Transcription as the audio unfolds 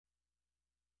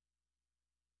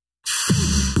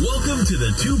Welcome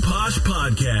to the Too Posh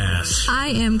Podcast. I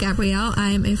am Gabrielle. I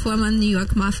am a former New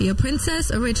York Mafia princess,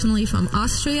 originally from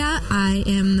Austria. I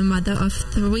am the mother of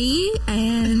 3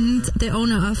 and the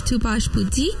owner of Too Posh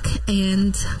Boutique.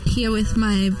 And here with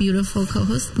my beautiful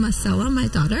co-host, Marcella, my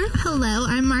daughter. Hello,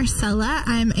 I'm Marcella.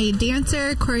 I'm a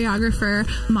dancer, choreographer,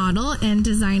 model, and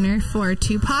designer for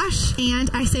Too Posh. And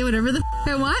I say whatever the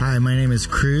I want. Hi, my name is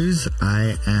Cruz.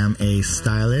 I am a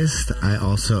stylist. I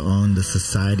also own the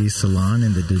Society Salon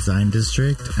in the Design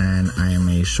District, and I am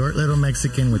a short little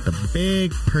Mexican with a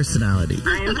big personality.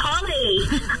 I am Polly.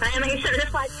 I am a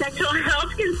certified sexual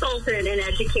health consultant and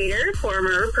educator,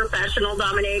 former professional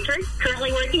dominatrix,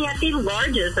 currently working at the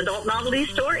largest adult novelty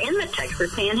store in the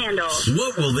Texas Panhandle.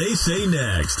 What will they say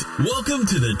next? Welcome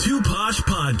to the Too Posh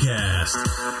Podcast.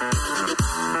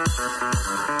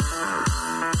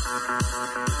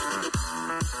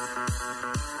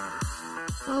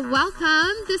 Well, welcome.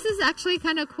 This is actually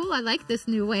kind of cool. I like this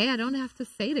new way. I don't have to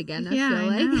say it again, I feel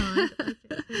like.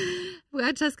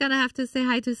 We're just going to have to say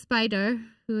hi to Spider,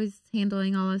 who is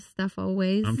handling all this stuff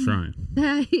always. I'm trying.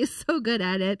 He's so good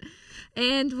at it.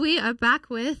 And we are back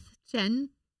with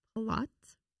Jen Pilotte.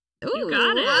 Ooh, you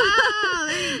got it. Wow,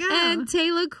 there you go. And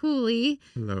Taylor Cooley.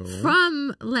 Hello.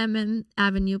 From Lemmon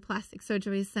Avenue Plastic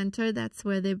Surgery Center. That's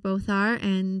where they both are.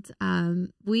 And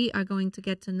we are going to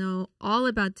get to know all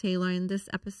about Taylor in this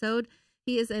episode.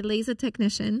 He is a laser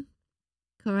technician,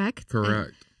 correct? Correct.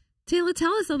 And Taylor,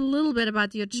 tell us a little bit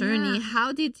about your journey. Yeah.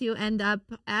 How did you end up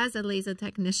as a laser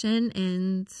technician?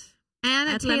 And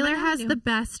Taylor has Avenue? the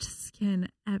best skin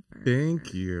ever.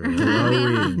 Thank you.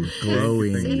 Glowing.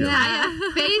 Glowing. Thank you. Yeah,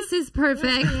 face is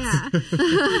perfect.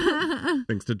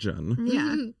 Thanks to Jen.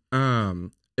 Yeah.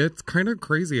 It's kind of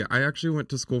crazy. I actually went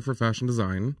to school for fashion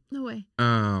design. No way.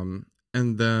 And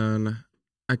then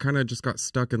I kind of just got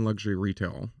stuck in luxury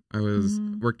retail. I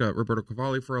worked at Roberto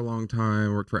Cavalli for a long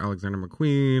time, worked for Alexander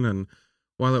McQueen, and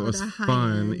while it was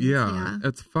fun,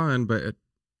 it's fun, but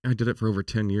I did it for over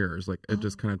 10 years. Like, it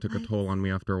just kind of took a toll on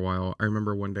me after a while. I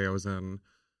remember one day I was in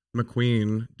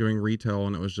McQueen doing retail,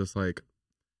 and it was just like,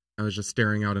 I was just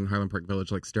staring out in Highland Park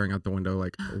Village, like staring out the window,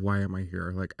 like, why am I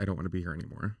here? Like, I don't want to be here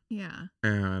anymore. Yeah.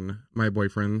 And my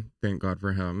boyfriend, thank God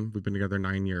for him, we've been together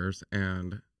 9 years,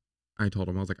 and I told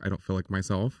him, I was like, I don't feel like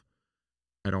myself.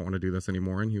 I don't want to do this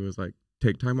anymore. And he was like,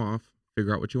 take time off,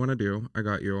 figure out what you want to do. I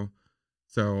got you.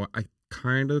 So I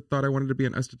kind of thought I wanted to be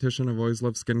an esthetician. I've always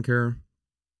loved skincare.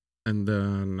 And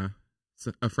then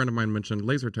a friend of mine mentioned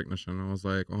laser technician. I was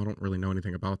like, oh, I don't really know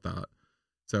anything about that.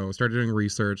 So I started doing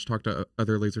research, talked to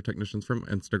other laser technicians from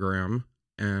Instagram,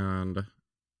 and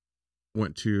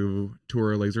went to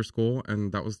tour laser school.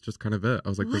 And that was just kind of it. I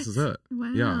was like, this is it.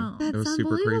 Wow. Yeah, That's it was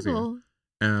super crazy. unbelievable.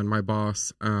 And my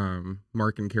boss,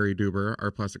 Mark and Carrie Duber, our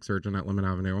plastic surgeon at Lemmon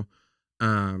Avenue,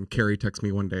 Carrie texted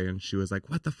me one day and she was like,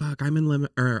 what the fuck? I'm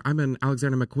in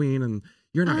Alexander McQueen and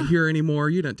you're not here anymore.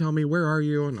 You didn't tell me. Where are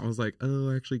you? And I was like, oh,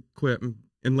 I actually quit. I'm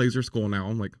in laser school now.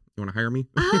 I'm like, you want to hire me?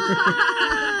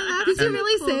 Did you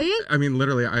really say it? I mean,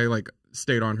 literally, I like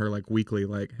stayed on her like weekly,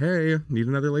 like, hey, need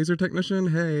another laser technician?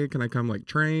 Hey, can I come like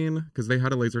train? Because they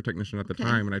had a laser technician at the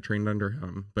time and I trained under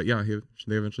him. But yeah,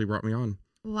 they eventually brought me on.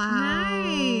 Wow.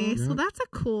 Nice. Yeah. Well, that's a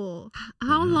cool.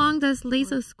 How long does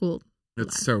laser school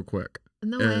It's last? so quick.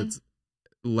 No way. It's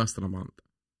less than a month.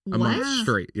 A What? month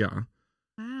straight, yeah.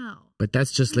 Wow. But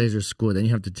that's just laser school. Then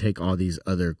you have to take all these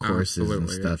other courses and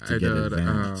stuff to I get did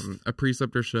advanced. a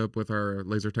preceptorship with our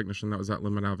laser technician that was at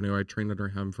Lemmon Avenue. I trained under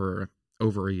him for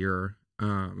over a year.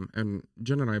 And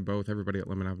Jen and I both, everybody at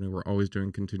Lemmon Avenue, we're always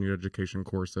doing continued education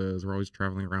courses. We're always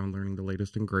traveling around learning the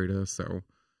latest and greatest. So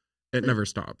it never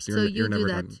stops. So you never do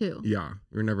that done. too? Yeah,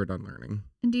 you're never done learning.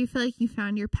 And do you feel like you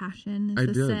found your passion? I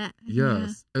Is this did. it?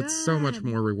 Yes. Yeah. It's so much Good.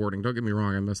 more rewarding. Don't get me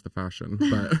wrong, I miss the fashion,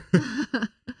 but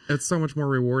it's so much more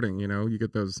rewarding. You know, you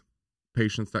get those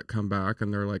patients that come back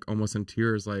and they're like almost in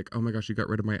tears, like, oh my gosh, you got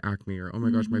rid of my acne, or oh my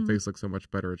gosh, my face looks so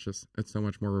much better. It's so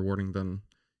much more rewarding than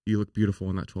you look beautiful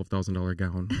in that $12,000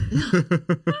 gown.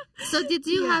 So did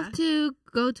you have to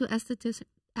go to esthetician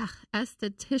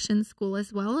school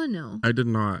as well or no? I did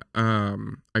not.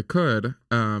 I could,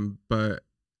 but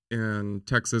in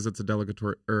Texas, it's a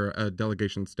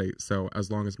delegation state. So as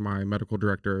long as my medical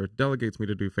director delegates me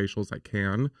to do facials, I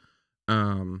can.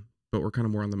 But we're kind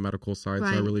of more on the medical side, so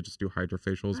I really just do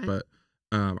hydrofacials. Right. But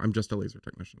I'm just a laser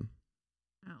technician.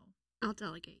 Oh. I'll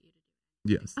delegate you to do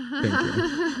Yes, thank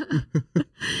you.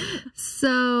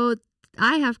 So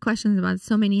I have questions about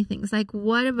so many things. Like,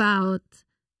 what about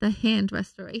the hand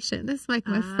restoration? This is like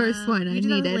my first one I you did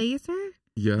needed. a laser?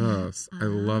 Yes, I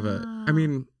love it. I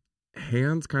mean,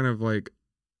 hands kind of like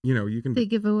you can. They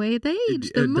give away the age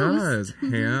It the most.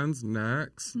 does. Hands,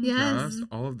 necks, Yes. chest,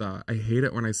 all of that. I hate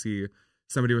it when I see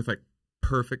somebody with like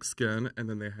perfect skin and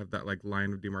then they have that like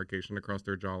line of demarcation across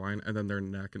their jawline and then their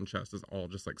neck and chest is all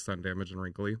just like sun damaged and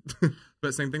wrinkly.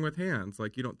 But same thing with hands.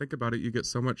 Like you don't think about it. You get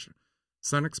so much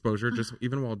sun exposure just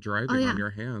even while driving on your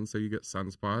hands. So you get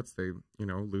sunspots. They,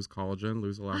 lose collagen,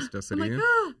 lose elasticity.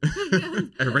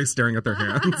 Everybody's staring at their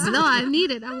hands. No, I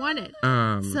need it. I want it.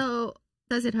 So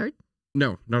does it hurt?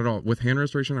 No, not at all. With hand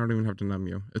restoration, I don't even have to numb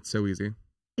you. It's so easy.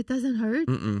 It doesn't hurt?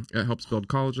 It helps build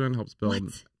collagen, helps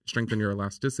strengthen your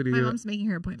elasticity. My mom's making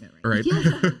her appointment right now.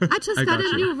 Yeah. I just got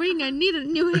a new ring. I need a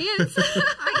new hands.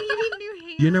 I need new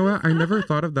hands. You know what? I never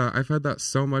thought of that. I've had that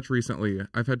so much recently.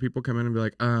 I've had people come in and be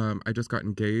like, I just got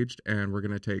engaged and we're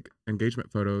going to take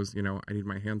engagement photos. I need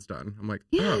my hands done. I'm like,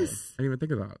 oh, I didn't even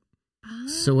think of that.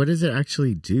 So what does it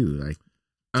actually do? Like,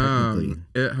 technically?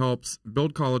 It helps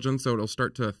build collagen, so it'll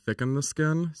start to thicken the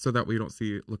skin so that we don't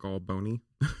see it look all bony.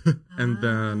 And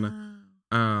then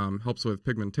helps with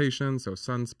pigmentation, so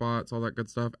sunspots, all that good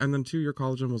stuff. And then too, your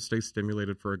collagen will stay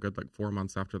stimulated for a good 4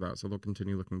 months after that, so they'll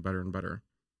continue looking better and better.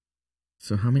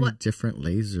 So how many different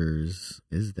lasers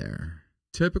is there?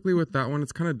 Typically with that one,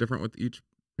 it's kind of different with each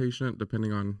patient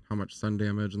depending on how much sun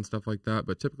damage and stuff like that.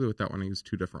 But typically with that one, I use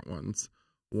 2 different ones.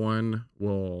 One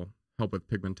will help with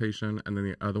pigmentation, and then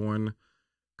the other one,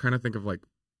 kind of think of like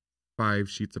 5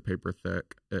 sheets of paper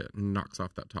thick. It knocks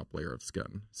off that top layer of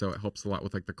skin, so it helps a lot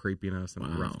with like the crepiness and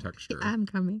the rough texture. I'm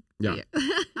coming. Yeah.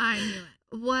 I knew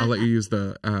it. What? I'll let you use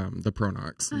the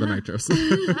Pronox, the nitrous.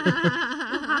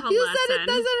 You said it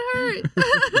doesn't hurt.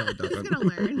 No, it doesn't. He's gonna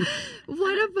learn.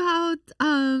 What about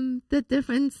the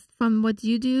difference from what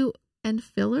you do and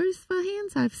fillers for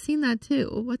hands? I've seen that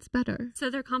too. What's better? So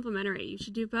they're complementary. You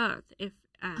should do both. If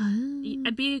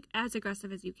be as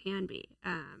aggressive as you can be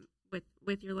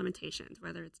with your limitations,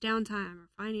 whether it's downtime or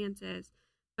finances.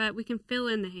 But we can fill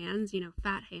in the hands.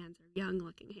 Fat hands or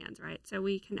young-looking hands, right? So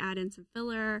we can add in some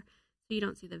filler so you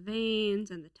don't see the veins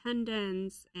and the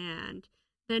tendons, and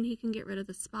then he can get rid of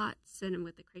the spots and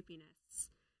with the crepiness.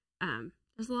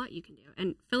 There's a lot you can do.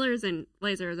 And fillers and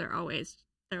lasers are always,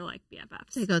 they're like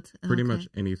BFFs. They go Pretty much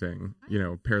anything,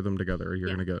 pair them together, you're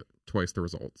going to get twice the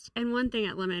results. And one thing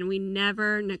at Lemmon, we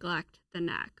never neglect the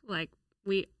neck. Like,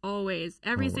 we always,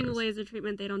 every single laser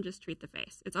treatment, they don't just treat the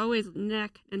face. It's always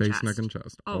neck and chest. Face, neck, and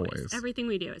chest, always. Everything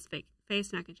we do is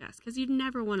face, neck, and chest. Because you'd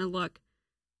never want to look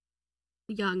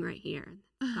young right here.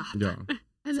 Yeah.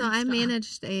 So I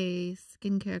managed a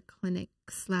skincare clinic /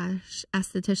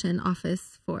 esthetician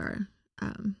office for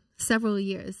several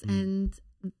years. And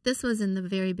this was in the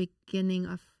very beginning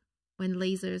of when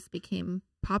lasers became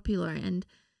popular. And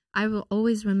I will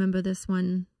always remember this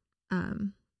one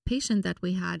patient that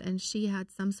we had, and she had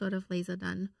some sort of laser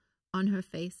done on her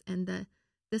face, and the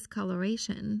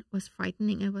discoloration was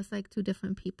frightening. It was like 2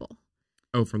 different people.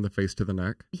 Oh, from the face to the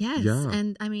neck? Yes. Yeah.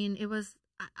 And I mean, it was,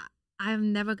 I've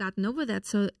never gotten over that.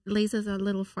 So lasers are a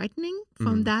little frightening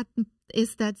from that.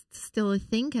 Is that still a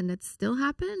thing? Can that still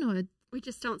happen? Or we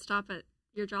just don't stop at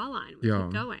your jawline. We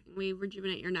keep going. We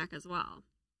rejuvenate your neck as well.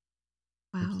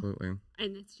 Wow. Absolutely.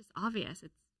 And it's just obvious.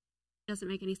 It doesn't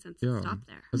make any sense to stop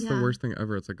there. It's the worst thing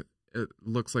ever. It's like, it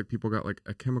looks like people got like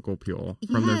a chemical peel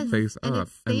from their face and up.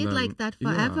 It stayed like that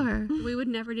forever. We would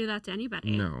never do that to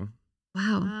anybody. No.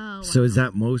 Wow. So is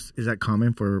that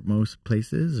common for most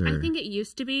places? Or? I think it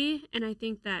used to be, and I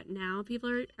think that now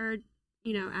people are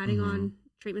adding on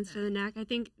treatments to the neck. I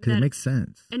think that it makes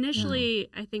sense. Initially,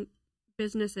 I think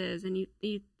businesses, and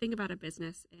you think about a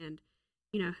business and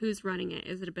who's running it.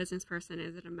 Is it a business person?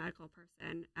 Is it a medical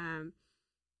person?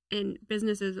 And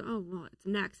businesses, it's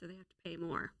neck, so they have to pay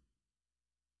more.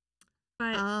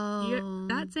 But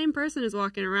that same person is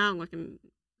walking around looking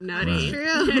nutty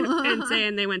and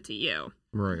saying they went to you.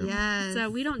 Right. Yes. So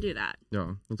we don't do that.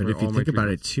 Yeah. But if you think about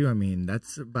it too, I mean,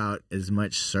 that's about as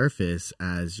much surface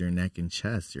as your neck and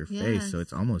chest, your face. So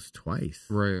it's almost twice.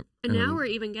 Right. And now we're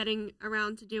even getting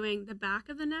around to doing the back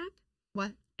of the neck.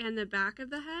 What? And the back of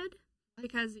the head,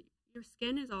 because your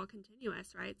skin is all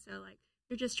continuous, right? So like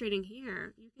you're just treating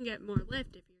here, you can get more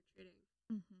lift if you're treating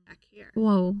back here.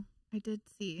 Whoa. I did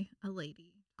see a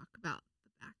lady talk about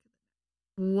the back of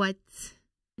the neck. What?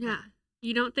 Yeah.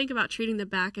 You don't think about treating the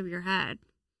back of your head.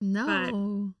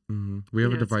 No. We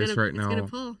have a device right now.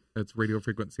 It's radio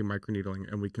frequency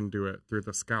microneedling, and we can do it through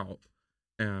the scalp.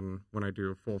 And when I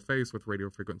do full face with radio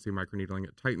frequency microneedling,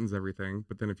 it tightens everything.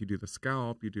 But then if you do the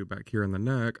scalp, you do back here in the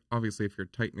neck. Obviously, if you're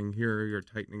tightening here, you're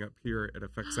tightening up here. It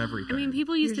affects everything. I mean,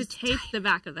 people used to tape the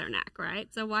back of their neck,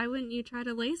 right? So why wouldn't you try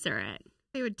to laser it?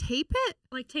 They would tape it?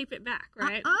 Like tape it back,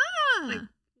 right? Like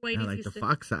Whitey I like used the to-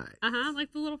 fox eye.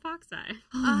 like the little fox eye.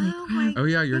 Oh my Oh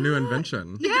yeah, your new God.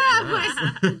 invention. Yeah,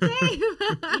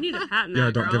 You need to patent that.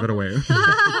 Yeah, don't give it away.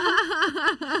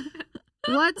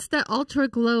 What's the Ultra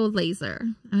Glow laser?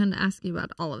 I'm going to ask you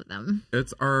about all of them.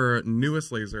 It's our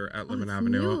newest laser at Lemmon it's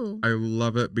Avenue. new. I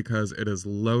love it because it is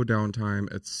low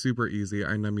downtime. It's super easy.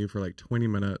 I numb you for like 20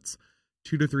 minutes,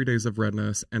 2 to 3 days of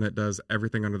redness, and it does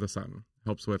everything under the sun.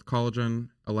 Helps with collagen,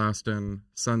 elastin,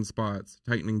 sunspots,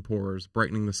 tightening pores,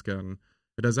 brightening the skin.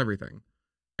 It does everything.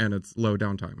 And it's low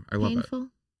downtime. I love it. Painful?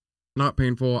 Not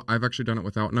painful. I've actually done it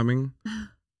without numbing.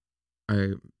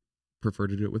 I prefer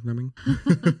to do it with numbing.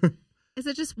 Is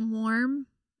it just warm?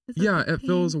 Is that Yeah, the it pain?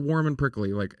 feels warm and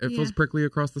prickly. Like it feels Yeah. prickly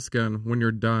across the skin. When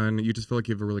you're done, you just feel like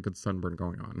you have a really good sunburn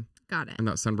going on. Got it. And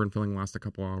that sunburn feeling lasts a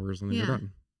couple hours and then Yeah. you're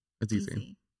done. It's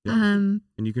easy. Yeah. Um,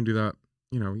 And you can do that,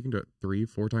 you can do it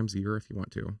 3-4 times a year if you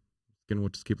want to. Skin will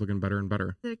just keep looking better and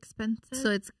better. Is it expensive?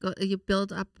 so you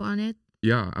build up on it.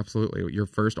 Yeah, absolutely. Your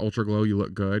first Ultra Glow, you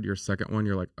look good. Your second one,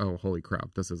 you're like, oh, holy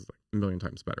crap, this is like a million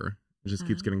times better. It just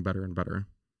keeps getting better and better.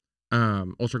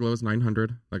 Ultra Glow is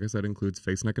 $900. Like I said, includes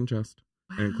face, neck, and chest.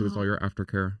 wow. And includes all your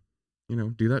aftercare.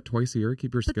 Do that twice a year.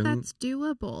 Keep your But skin. that's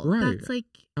doable. Right. That's like,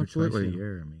 Or twice Absolutely. a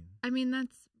year, I mean,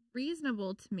 that's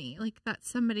reasonable to me. Like that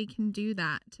somebody can do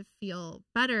that to feel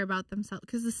better about themselves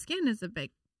because the skin is a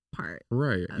big part.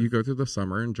 Right. You go through the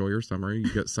summer, enjoy your summer. You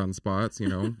get sunspots,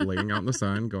 laying out in the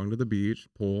sun, going to the beach,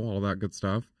 pool, all that good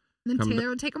stuff. And then Come Taylor ba-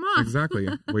 would take them off. Exactly.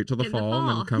 Wait till the In the fall and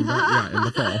then fall. come back. Yeah, in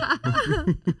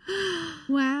the fall.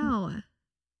 Wow.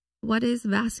 What is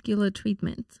vascular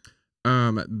treatment?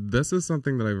 This is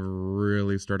something that I've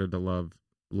really started to love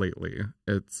lately.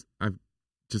 I've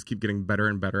just keep getting better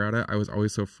and better at it. I was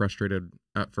always so frustrated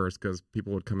at first because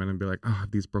people would come in and be like, oh, I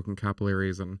have these broken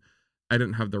capillaries, and I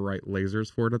didn't have the right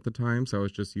lasers for it at the time. So I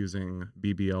was just using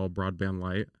BBL broadband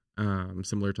light,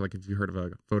 similar to like if you heard of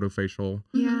a photofacial,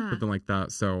 Yeah. something like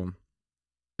that. So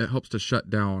it helps to shut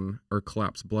down or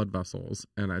collapse blood vessels.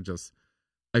 And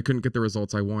I couldn't get the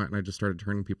results I want, and I just started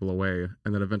turning people away.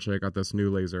 And then eventually I got this new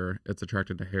laser. It's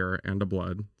attracted to hair and to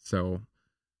blood. So,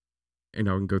 I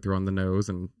can go through on the nose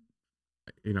and,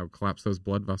 collapse those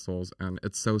blood vessels. And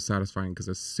it's so satisfying because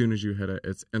as soon as you hit it,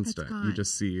 it's instant. You gone.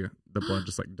 just see the blood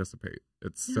just like dissipate.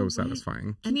 It's No so way.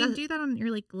 satisfying. Can you that- do that on your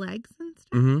like legs and stuff?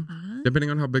 hmm Ah. Depending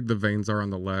on how big the veins are on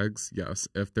the legs, yes.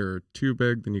 If they're too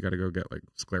big, then you got to go get like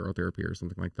sclerotherapy or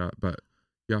something like that. But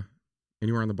yeah,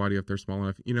 anywhere on the body if they're small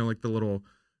enough, like the little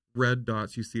red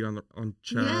dots you see on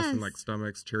chest and like Yes.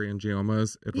 stomachs,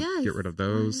 cherryangiomas, it'll Yes. get rid of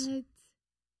those. What?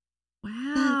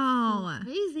 Wow. That's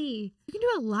so crazy. You can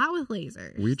do a lot with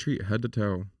lasers. We treat head to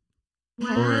toe,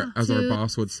 Wow. or as our to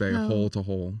boss would say, toe. hole to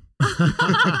hole.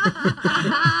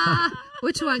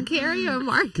 Which one, Carrie or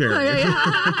Mark? Carrie. Oh, yeah. Yeah,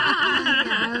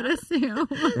 I would assume.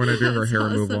 When I do her That's hair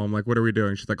awesome. removal, I'm like, "What are we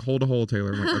doing?" She's like, "Hole to hole,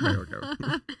 Taylor." I'm like,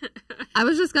 "Okay." I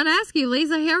was just going to ask you,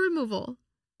 laser hair removal.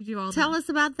 You do all Tell that. us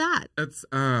about that. It's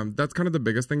that's kind of the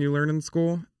biggest thing you learn in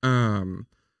school.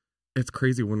 It's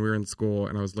crazy when we were in school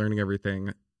and I was learning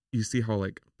everything. You see how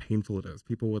like painful it is.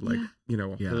 People would like, Yeah.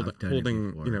 Yeah, I've done it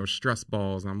holding, before. stress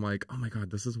balls. And I'm like, oh my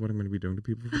God, this is what I'm going to be doing to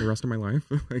people for the rest of my life.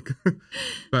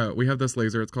 But we have this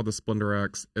laser. It's called the Splendor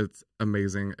X. It's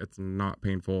amazing. It's not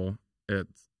painful.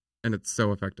 And it's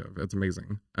so effective. It's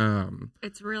amazing.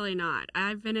 It's really not.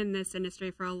 I've been in this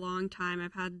industry for a long time.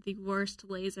 I've had the worst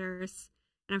lasers,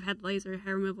 and I've had laser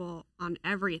hair removal on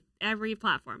every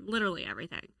platform, literally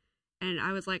everything. And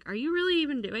I was like, "Are you really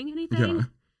even doing anything?" Yeah.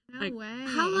 No Like, way.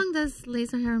 How long does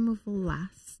laser hair removal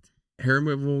last? Hair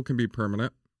removal can be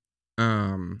permanent.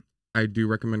 I do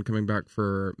recommend coming back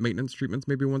for maintenance treatments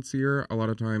maybe once a year. A lot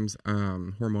of times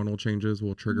hormonal changes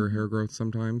will trigger hair growth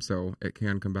sometimes, so it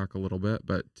can come back a little bit,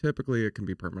 but typically it can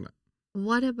be permanent.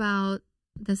 What about,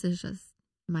 this is just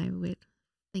my weird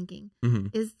thinking, hmm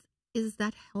is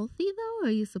that healthy though? Or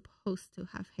are you supposed to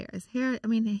have hair? Hair,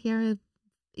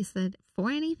 is it for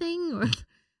anything? Or,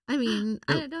 I mean,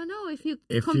 I don't know if you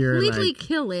If you're, completely like,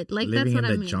 kill it. Like, living that's what in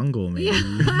I the mean. jungle, maybe. Yeah,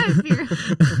 if you're,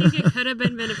 I think it could have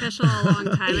been beneficial a long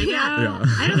time ago. Yeah.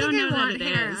 I don't think know I that want it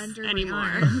hair is under anymore.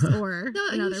 my arms or no,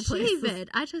 in you other shave places. it.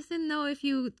 I just didn't know if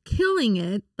you killing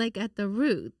it, like at the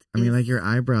root. I mean, is- like your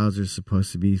eyebrows are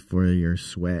supposed to be for your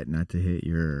sweat, not to hit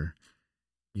your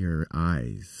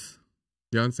eyes.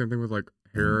 Yeah, and same thing with like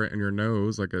hair and your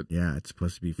nose. Like it, Yeah, it's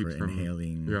supposed to be for Keeps from-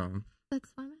 inhaling. yeah. That's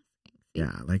what I'm asking.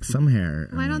 Yeah, like some hair.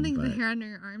 Well, I don't think the but- hair under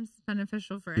your arms is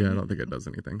beneficial for Yeah, I anything. don't think it does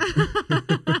anything.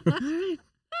 All right.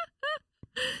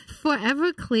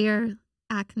 Forever Clear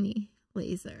Acne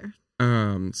Laser.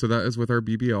 So that is with our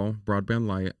BBL broadband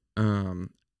light.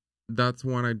 That's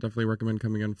one I definitely recommend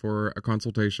coming in for a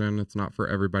consultation. It's not for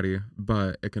everybody,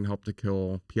 but it can help to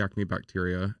kill P. acne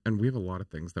bacteria. And we have a lot of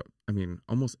things that, I mean,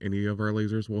 almost any of our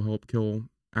lasers will help kill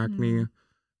acne.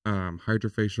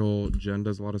 Hydrofacial, Jen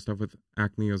does a lot of stuff with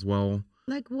acne as well.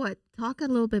 Like what? Talk a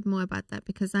little bit more about that,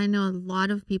 because I know a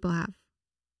lot of people have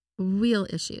real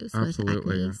issues with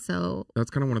acne. So that's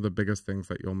kind of one of the biggest things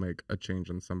that you'll make a change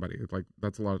in somebody. Like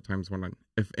that's a lot of times when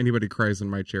if anybody cries in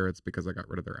my chair, it's because I got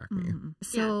rid of their acne.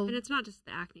 So and it's not just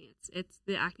the acne; it's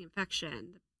the acne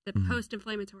infection, the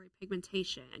post-inflammatory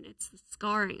pigmentation, it's the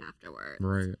scarring afterwards.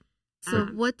 Right. So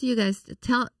what do you guys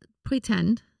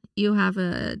pretend you have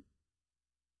a,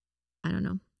 I don't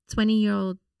know,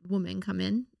 20-year-old woman come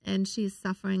in and she's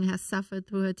has suffered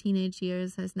through her teenage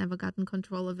years, has never gotten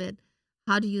control of it.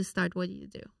 How do you start? What do you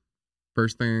do?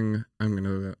 First thing, I'm going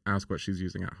to ask what she's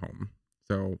using at home.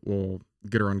 So we'll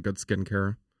get her on good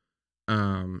skincare.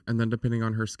 And then depending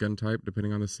on her skin type,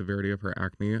 depending on the severity of her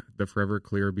acne, the Forever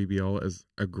Clear BBL is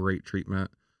a great treatment.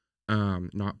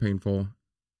 Not painful.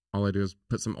 All I do is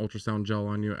put some ultrasound gel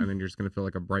on you, and then you're just going to feel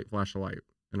like a bright flash of light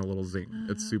and a little zing.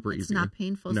 It's super easy. It's not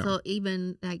painful. No. So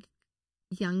even like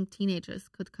young teenagers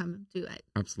could come and do it.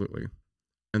 Absolutely.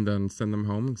 And then send them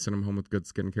home with good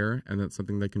skincare. And that's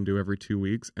something they can do every 2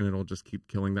 weeks. And it'll just keep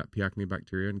killing that P. acne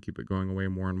bacteria and keep it going away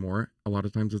more and more. A lot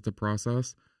of times it's a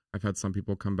process. I've had some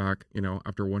people come back,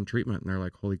 after one treatment and they're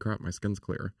like, holy crap, my skin's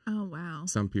clear. Oh, wow.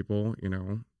 Some people,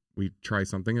 we try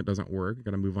something, it doesn't work.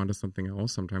 Got to move on to something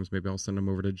else. Sometimes maybe I'll send them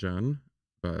over to Jen,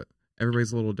 but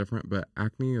everybody's a little different. But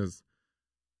acne is,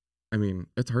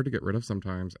 it's hard to get rid of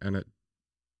sometimes. And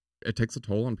it takes a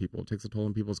toll on people. It takes a toll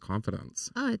on people's confidence.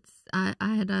 Oh, I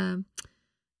had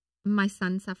my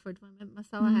son suffered from it.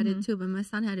 Marcella had it too, but my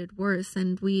son had it worse.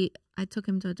 And I took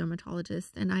him to a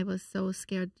dermatologist, and I was so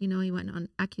scared. He went on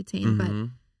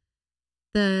Accutane,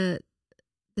 but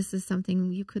this is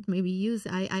something you could maybe use.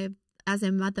 I as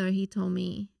a mother, he told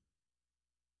me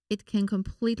it can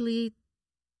completely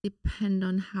depend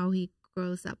on how he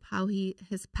grows up, how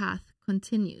his path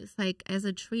continues. Like as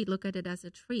a tree, look at it as a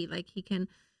tree. Like he can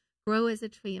grow as a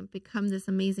tree and become this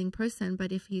amazing person,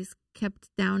 but if he's kept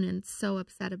down and so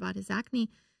upset about his acne,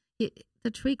 the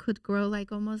tree could grow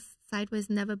like almost sideways,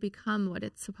 never become what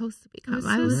it's supposed to become. It was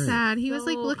so sad. He was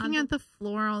like looking at the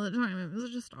floor all the time. It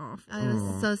was just awful. I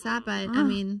was so sad, but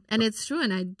and it's true,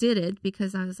 and I did it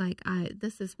because I was like,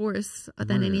 this is worse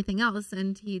than anything else,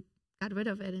 and he got rid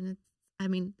of it, and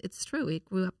it's true. He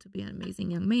grew up to be an amazing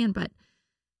young man, but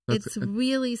it's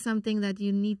really something that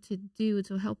you need to do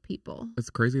to help people. It's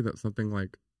crazy that something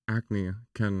like acne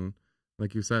can,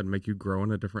 like you said, make you grow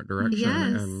in a different direction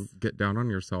and get down on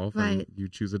yourself. And you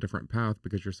choose a different path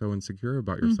because you're so insecure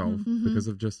about yourself because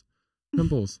of just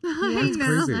pimples. It's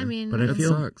crazy. But I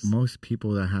feel most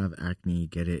people that have acne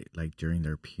get it like during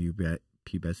their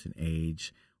pubescent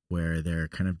age, where they're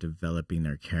kind of developing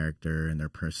their character and their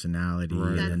personality,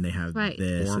 and then they have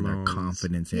this hormones. And their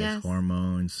confidence has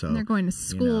hormones. So and they're going to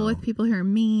school with people who are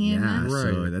mean. Yeah,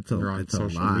 so that's a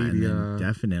lot. Media. And then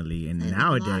definitely, and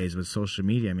nowadays with social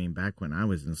media, back when I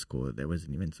was in school, there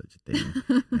wasn't even such a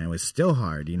thing, and it was still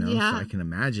hard, So I can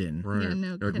imagine. Right. Yeah,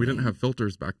 no we didn't have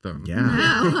filters back then. Yeah,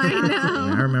 I know.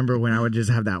 And I remember when I would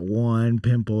just have that one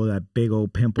pimple, that big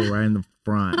old pimple right in the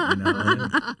front, and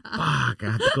fuck,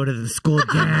 I have to go to the school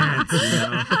dance,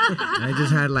 And I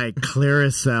just had like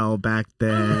Clearasil back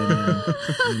then, and,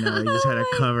 you just had to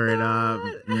cover it up,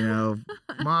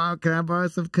 Mom, can I borrow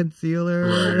some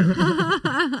concealer?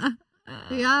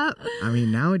 Yeah.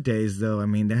 Nowadays though,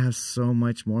 they have so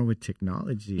much more with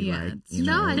technology. Yeah,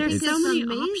 there's so many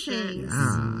amazing.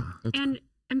 options.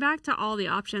 And back to all the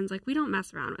options, like we don't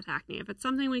mess around with acne. If it's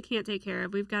something we can't take care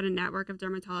of, we've got a network of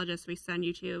dermatologists we send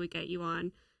you to. We get you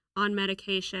on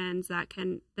medications that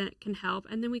can help,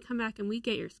 and then we come back and we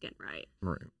get your skin right.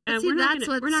 Right. And we're not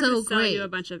going to sell you a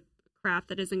bunch of crap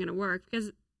that isn't going to work,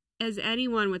 because as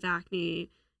anyone with acne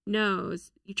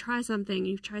knows, you try something,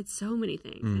 you've tried so many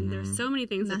things, and there's so many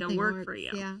things that don't work for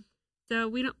you. Yeah. So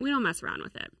we don't mess around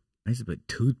with it. I used to put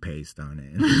toothpaste on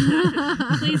it.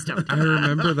 Please don't. I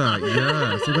remember that.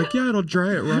 Yeah. So like, it'll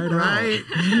dry it right out.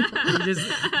 You just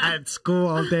at school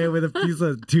all day with a piece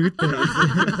of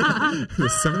toothpaste.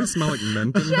 Does somebody smell like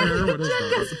mint in there? What is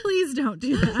that? Please don't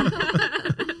do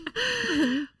that.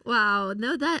 Wow.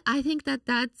 No, I think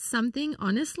that's something,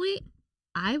 honestly,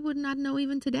 I would not know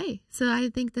even today. So I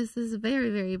think this is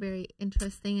very, very, very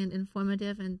interesting and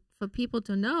informative, and for people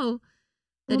to know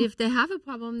that if they have a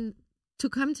problem, to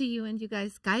come to you and you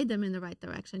guys guide them in the right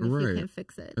direction if you can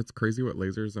fix it. It's crazy what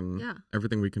lasers and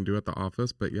everything we can do at the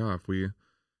office. But yeah, if we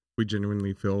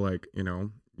genuinely feel like, you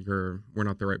we're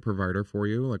not the right provider for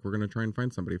you, like we're going to try and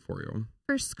find somebody for you.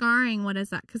 For scarring, what is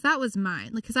that? Because that was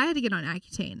mine. Because I had to get on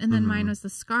Accutane, and then mine was the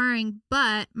scarring.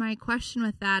 But my question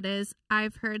with that is,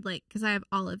 I've heard, like, because I have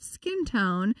olive skin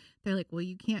tone, they're like, well,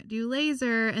 you can't do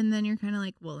laser. And then you're kind of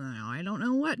like, well, now I don't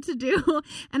know what to do.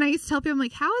 And I used to tell people, I'm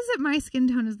like, how is it my skin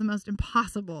tone is the most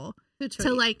impossible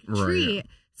to like treat? Right.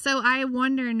 So I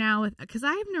wonder now, because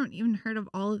I've never even heard of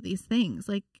all of these things.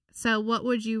 Like, so what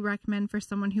would you recommend for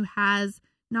someone who has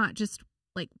not just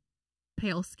like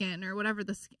pale skin or whatever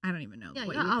I don't even know what you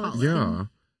would call it. Yeah.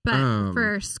 But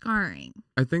for scarring.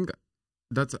 I think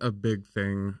that's a big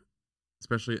thing,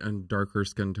 especially in darker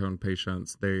skin tone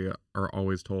patients. They are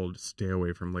always told, stay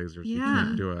away from lasers. You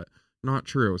can't do it. Not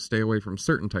true. Stay away from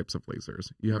certain types of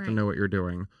lasers. You have to know what you're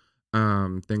doing.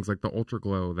 Things like the Ultra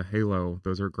Glow, the Halo,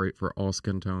 those are great for all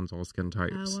skin tones, all skin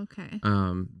types. Oh, okay.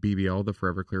 BBL, the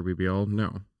Forever Clear BBL,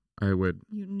 no. I would.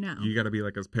 You got to be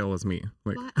like as pale as me.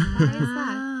 Like, why is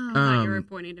that? I thought you were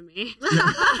pointing to me. You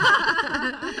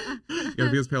got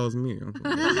to be as pale as me.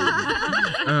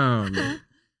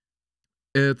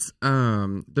 It's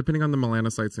depending on the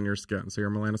melanocytes in your skin. So your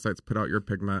melanocytes put out your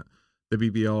pigment. The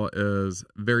BBL is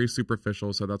very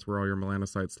superficial, so that's where all your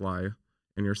melanocytes lie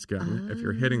in your skin. If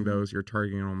you're hitting those, you're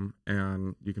targeting them,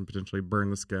 and you can potentially burn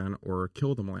the skin or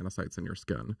kill the melanocytes in your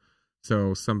skin.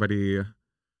 So somebody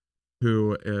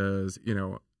who is,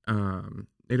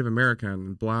 Native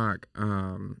American, Black,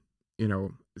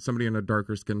 somebody in a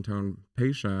darker skin tone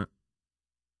patient,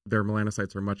 their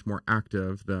melanocytes are much more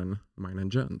active than mine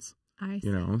and Jen's. I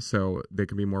see. So they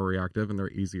can be more reactive, and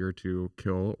they're easier to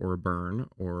kill or burn,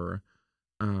 or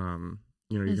you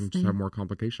can just have more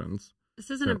complications.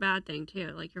 This isn't a bad thing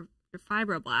too. Like your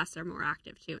fibroblasts are more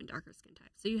active too in darker skin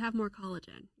types, so you have more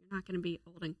collagen. You're not going to be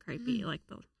old and crepey like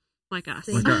us. Like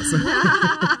us.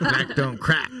 Black don't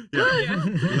crack. Yeah.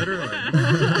 Literally.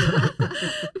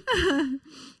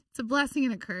 It's a blessing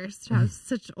and a curse to have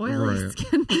such oily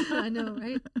skin. I know,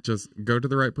 right? Just go to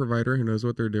the right provider who knows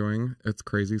what they're doing. It's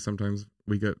crazy. Sometimes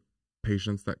we get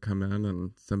patients that come in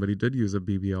and somebody did use a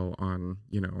BBL on,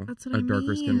 a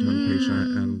darker skin tone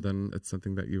patient, and then it's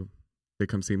something that they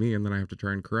come see me, and then I have to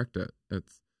try and correct it.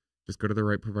 It's just go to the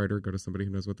right provider, go to somebody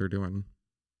who knows what they're doing.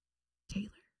 Taylor.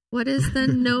 What is the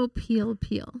no peel?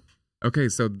 Okay,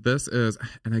 so this is,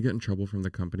 and I get in trouble from the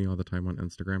company all the time on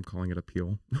Instagram calling it a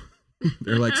peel.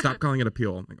 They're like, stop calling it a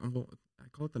peel. I'm like, oh, well, I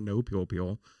call it the no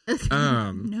peel.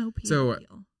 No peel. So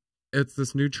it's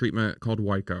this new treatment called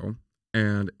Wyco,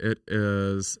 and it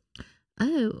is.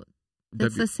 Oh,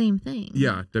 that's the same thing.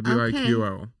 Yeah,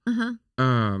 WIQO. Okay.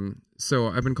 So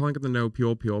I've been calling it the no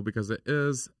peel because it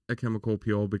is a chemical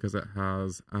peel, because it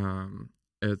has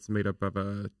it's made up of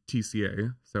a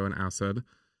TCA, so an acid,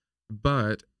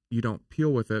 but you don't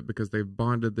peel with it because they've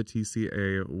bonded the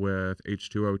TCA with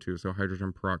H2O2, so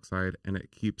hydrogen peroxide, and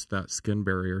it keeps that skin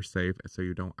barrier safe, so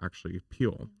you don't actually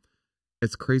peel.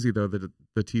 It's crazy though that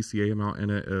the TCA amount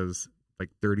in it is like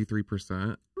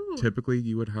 33%. Ooh. Typically,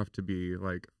 you would have to be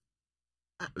like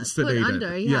sedated,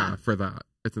 under, for that.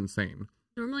 It's insane.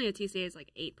 Normally, a TCA is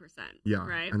like 8%. Yeah,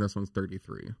 right. And this one's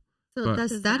 33. So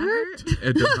does that hurt?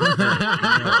 It does not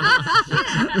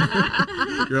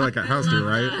hurt. You're like, it has to,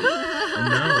 right?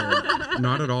 No,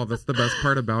 not at all. That's the best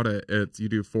part about it. You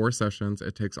do 4 sessions.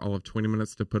 It takes all of 20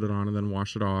 minutes to put it on and then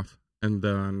wash it off. And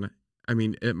then,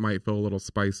 it might feel a little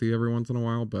spicy every once in a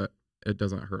while, but it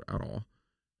doesn't hurt at all.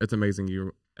 It's amazing.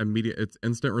 It's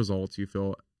instant results. You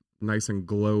feel nice and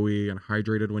glowy and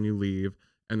hydrated when you leave.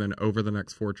 And then over the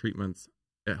next 4 treatments,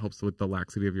 it helps with the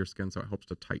laxity of your skin, so it helps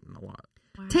to tighten a lot.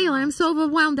 Wow. Taylor, I'm so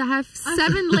overwhelmed. I have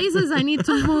 7 lasers I need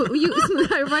to use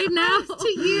right now to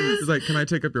use. She's like, can I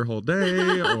take up your whole day?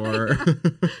 Or oh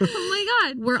my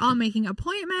God, we're all making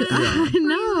appointments. Yeah. I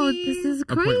know, this is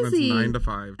crazy. Appointments 9 to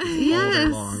 5, all day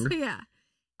long. Yeah.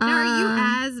 Now, are you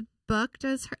as booked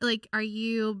as her? Like, are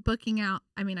you booking out?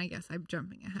 I guess I'm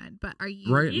jumping ahead, but are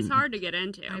you? Right. He's hard to get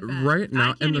into. Right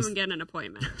now, I can't even get an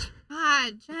appointment.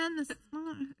 God, Jen, this is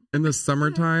in the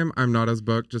summertime, I'm not as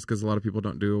booked just because a lot of people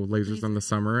don't do lasers in the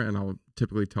summer, and I'll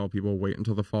typically tell people wait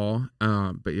until the fall.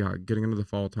 But yeah, getting into the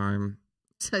fall time.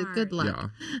 So good luck. Yeah,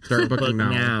 start booking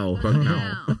now. Book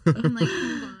now. I'm like,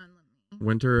 hold on.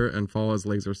 Winter and fall is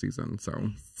laser season, so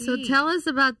tell us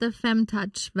about the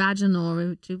FemTouch vaginal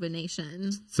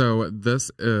rejuvenation. So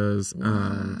this is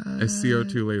a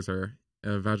CO2 laser,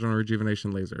 a vaginal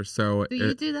rejuvenation laser. So do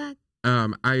you do that?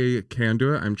 I can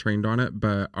do it. I'm trained on it,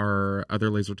 but our other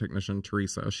laser technician,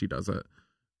 Teresa, she does it.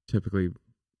 Typically,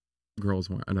 girls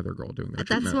want another girl doing their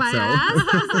treatment. That's why I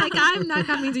asked. I was like, I'm not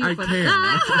coming to you for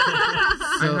that.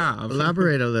 So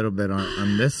elaborate a little bit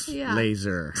on this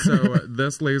laser. So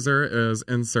this laser is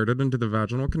inserted into the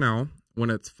vaginal canal, when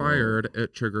it's fired,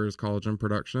 it triggers collagen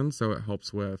production, so it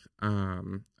helps with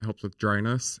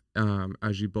dryness.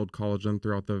 As you build collagen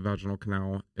throughout the vaginal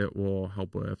canal, it will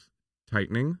help with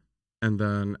tightening. And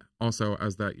then also,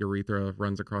 as that urethra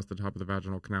runs across the top of the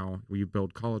vaginal canal, when you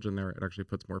build collagen there, it actually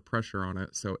puts more pressure on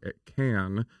it. So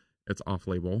it's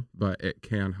off-label, but it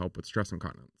can help with stress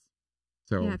incontinence.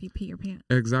 So Yeah, if you pee your pants.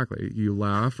 Exactly. You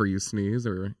laugh or you sneeze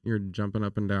or you're jumping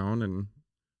up and down and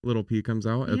little pee comes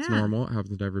out. It's normal. It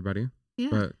happens to everybody. Yeah.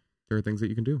 But there are things that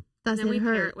you can do. Does And then it we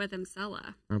pair hurt? it with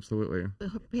Emcella. Absolutely.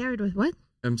 Paired with what?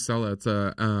 Emcella,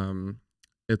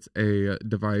 it's a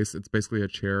device. It's basically a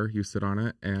chair. You sit on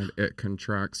it and it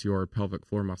contracts your pelvic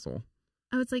floor muscle.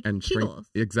 Oh, it's like And Kegels.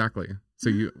 Exactly. So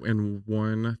you, in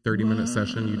one 30-minute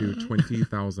session, you do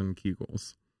 20,000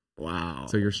 Kegels. Wow.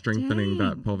 So you're strengthening Dang.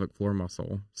 that pelvic floor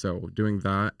muscle. So doing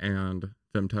that and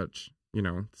FemTouch,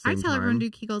 I tell everyone to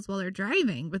do Kegels while they're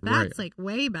driving, but that's like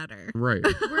way better. Right.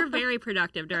 We're very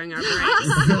productive during our breaks.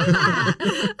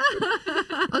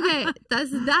 Okay,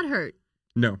 does that hurt?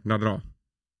 No, not at all.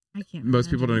 I can't. Most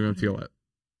people don't imagine even feel it.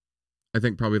 I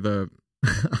think probably the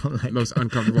Like, most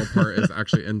uncomfortable part is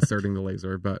actually inserting the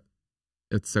laser, but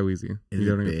it's so easy. Is You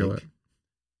don't it even feel it.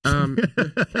 big?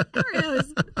 There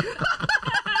is.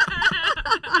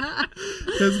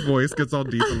 His voice gets all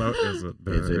deep and low. Is it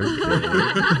big? Is it big?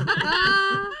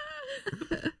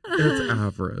 It's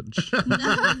average.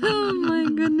 Oh my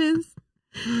goodness.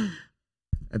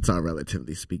 That's all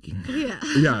relatively speaking. Yeah.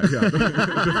 Yeah.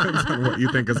 Depends on what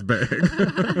you think is big.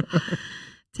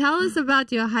 Tell us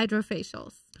about your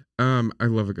hydrofacials. I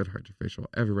love a good hydrofacial.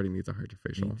 Everybody needs a Me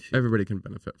hydrofacial. too. Everybody can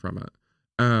benefit from it.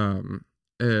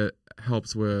 It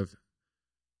helps with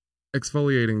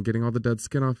exfoliating, getting all the dead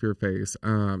skin off your face.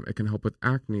 It can help with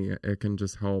acne. It can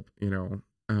just help,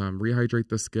 rehydrate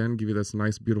the skin, give you this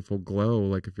nice, beautiful glow.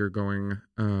 Like if you're going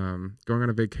on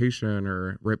a vacation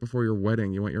or right before your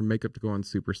wedding, you want your makeup to go on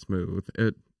super smooth.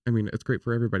 It's great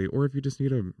for everybody. Or if you just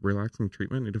need a relaxing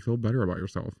treatment, need to feel better about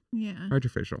yourself. Yeah.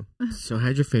 Hydrofacial. So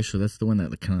hydrofacial, that's the one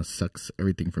that kind of sucks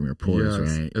everything from your pores,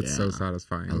 Yes, right? it's so Yeah.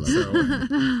 satisfying. I love So,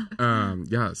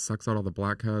 it sucks out all the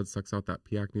blackheads, sucks out that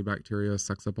P. acne bacteria,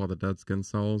 sucks up all the dead skin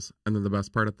cells. And then the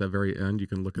best part at the very end, you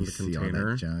can look in You the see all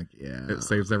container. that junk. Yeah. It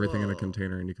saves everything in a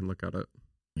container and you can look at it.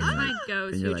 You're That's like, my and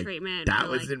go-to you're like, treatment. that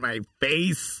for, was like, in my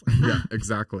face. Yeah,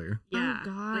 exactly. Yeah. Oh,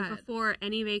 God. Like before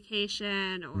any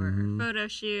vacation or photo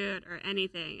shoot or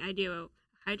anything, I do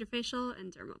a hydrofacial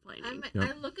and dermaplaning. Yep.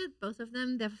 I look at both of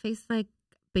them. Their face like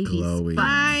baby Glowy. sponge.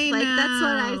 I Like that's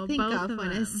what I know, think both of of when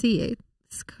I them. see it.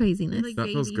 It's craziness. Like That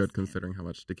feels baby good skin. considering how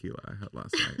much tequila I had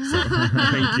last night. So,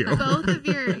 thank you. Both of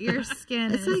your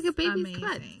skin It's is like a baby's amazing.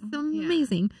 cut. It's Yeah.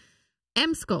 amazing.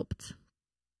 M-Sculpt.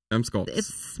 M-Sculpts.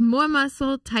 It's more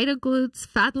muscle, tighter glutes,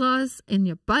 fat loss in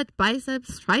your butt,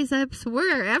 biceps, triceps.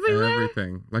 We're everywhere.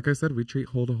 Everything. Like I said, we treat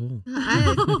hole to hole.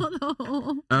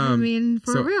 I mean,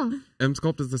 for so real.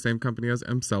 M-Sculpt is the same company as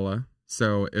Emcella.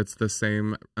 So it's the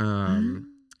same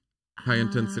high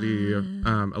intensity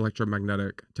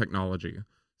electromagnetic technology.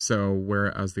 So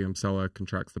whereas the Emcella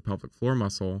contracts the pelvic floor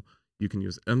muscle, you can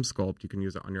use M-Sculpt. You can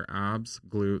use it on your abs,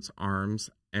 glutes, arms,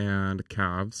 and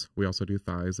calves. We also do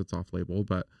thighs. It's off label,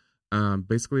 but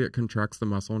basically it contracts the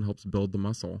muscle and helps build the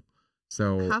muscle.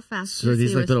 So How fast? So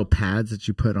these like little pads that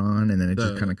you put on, and then it The-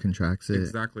 just kind of contracts it.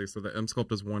 exactly. So the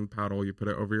M-Sculpt is one paddle. You put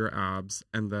it over your abs,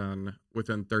 and then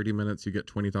within 30 minutes, you get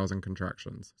 20,000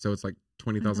 contractions. So it's like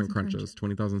 20,000 crunches,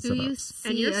 20,000 Do you sit-ups. see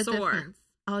And you're a sore. difference?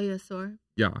 Oh, you're sore.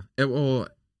 Yeah,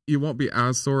 you won't be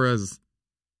as sore as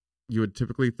you would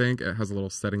typically think. It has a little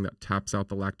setting that taps out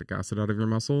the lactic acid out of your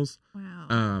muscles.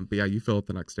 Wow. But yeah, you feel it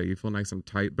the next day. You feel nice and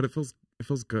tight, but it feels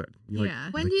good. Yeah.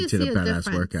 When Like do you did see a a badass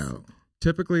difference? workout.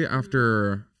 Typically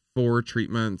after 4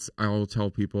 treatments, I'll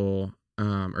tell people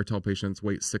or tell patients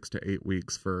wait 6 to 8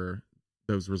 weeks for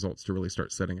those results to really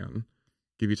start setting in.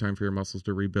 Give you time for your muscles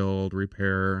to rebuild,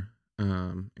 repair,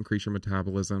 increase your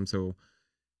metabolism. So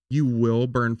you will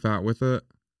burn fat with it.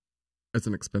 It's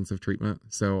an expensive treatment.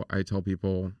 So I tell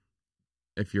people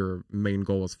if your main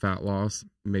goal is fat loss,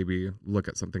 maybe look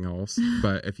at something else.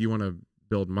 But if you want to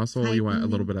build muscle, you want a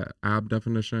little bit of ab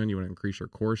definition, you want to increase your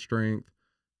core strength,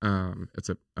 it's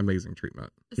an amazing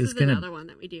treatment. This It's is gonna- another one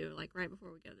that we do like right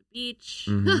before we go to the beach.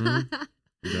 Mhm.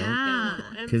 Yeah.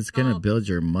 Because it's gonna build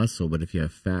your muscle, but if you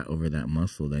have fat over that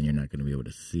muscle, then you're not gonna be able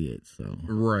to see it. So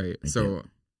Right. I So get-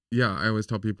 yeah, I always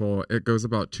tell people it goes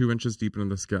about 2 inches deep into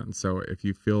the skin. So if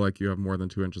you feel like you have more than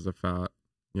 2 inches of fat,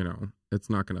 it's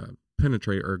not going to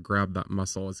penetrate or grab that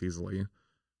muscle as easily.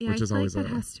 Yeah, which I is feel always like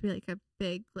that a- has to be like a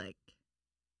big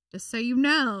just so you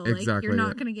know, like Exactly. you're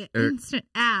not gonna get It- instant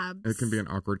abs. It can be an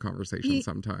awkward conversation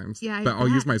sometimes. Yeah, I but I'll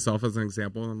use bet. myself as an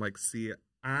example and like, see,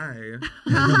 I'm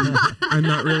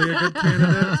not really a good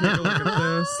candidate. Take a look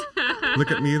at this. Look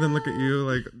at me, then look at you.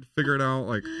 Like, figure it out.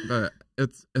 Like, but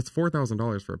it's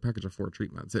 $4,000 for a package of 4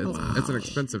 treatments. It's an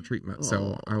expensive treatment.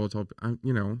 So I will tell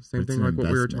same thing like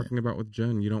what we were talking about with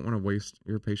Jen. You don't want to waste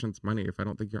your patient's money. If I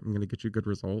don't think I'm going to get you good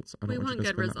results, I don't want you to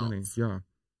spend that money. Yeah.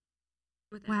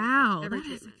 Wow, that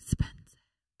is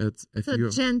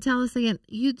expensive. Jen, tell us again.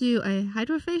 You do a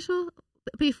hydrofacial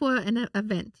before an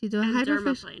event. You do a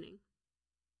hydrofacial. Dermaplaning.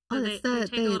 So they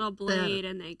take a little blade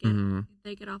and they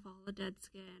get off all the dead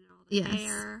skin, all the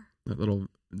hair.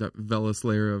 That vellus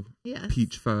layer of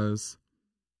peach fuzz.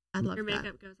 I love your that.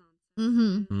 makeup goes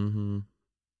on.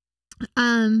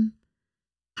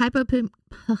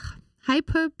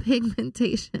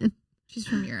 Hyperpigmentation. She's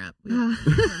from Europe. We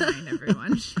remind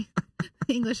everyone.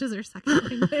 English is her second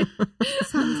language.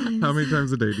 Sometimes. How many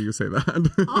times a day do you say that?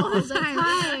 All the time.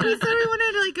 Because everyone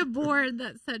had like a board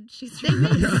that said she's They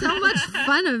make so much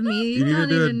fun of me. You need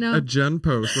to do know. a Jen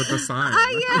post with a sign.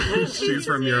 Yeah, she's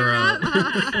from Europe.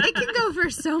 It can go for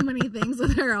so many things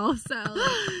with her also.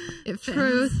 It fits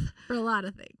Truth. for a lot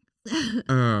of things.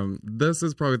 This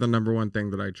is probably the number one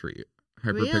thing that I treat.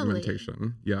 Hyperpigmentation.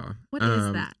 Really? Yeah. What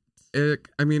is that? It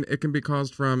can be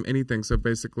caused from anything. So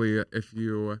basically, if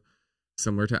you,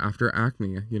 similar to after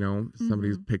acne,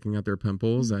 somebody's picking at their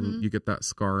pimples and you get that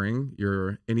scarring,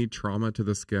 any trauma to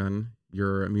the skin,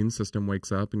 your immune system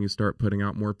wakes up and you start putting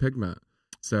out more pigment.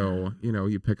 So,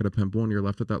 you pick at a pimple and you're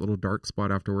left with that little dark spot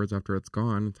afterwards. After it's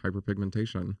gone, it's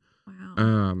hyperpigmentation.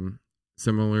 Wow.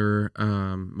 Similar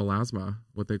melasma,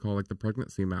 what they call like the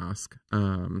pregnancy mask.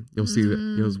 You'll see that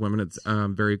those women, it's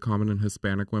very common in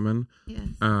Hispanic women. Yes.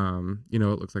 It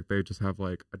looks like they just have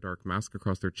like a dark mask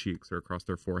across their cheeks or across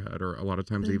their forehead, or a lot of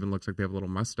times it even looks like they have a little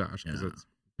mustache because it's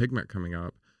pigment coming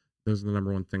up. Those are the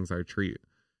number one things I treat.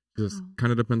 Just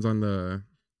kind of depends on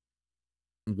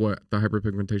what the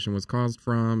hyperpigmentation was caused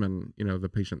from and the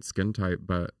patient's skin type,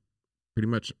 but pretty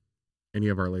much any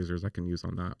of our lasers I can use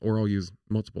on that, or I'll use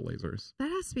multiple lasers. That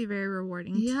has to be very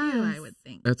rewarding too, I would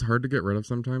think. It's hard to get rid of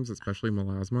sometimes, especially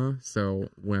melasma. So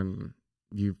when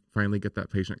you finally get that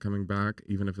patient coming back,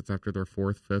 even if it's after their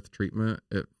 4th, 5th treatment,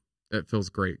 it feels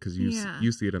great because you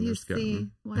see it in their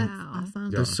skin. Wow. That's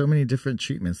awesome. There's so many different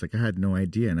treatments. Like I had no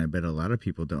idea, and I bet a lot of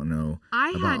people don't know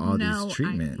about all these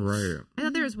treatments. Right. I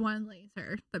thought there was one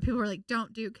laser that people were like,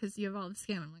 "Don't do because you have all the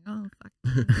skin." I'm like, "Oh fuck."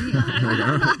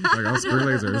 like I'll screw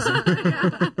lasers.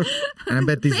 And I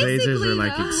bet these lasers are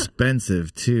like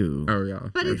expensive too. Oh yeah,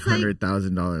 but like it's like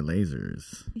 $100,000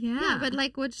 lasers. Yeah, but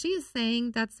like what she's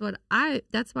saying, that's why I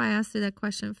asked you that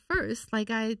question first. Like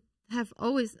I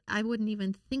wouldn't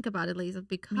even think about a laser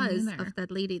because of that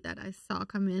lady that I saw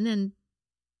come in, and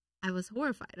I was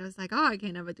horrified. I was like, oh, I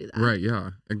can't ever do that. Right, yeah,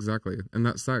 exactly. And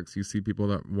that sucks. You see people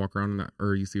that walk around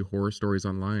or you see horror stories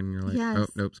online and you're like, oh,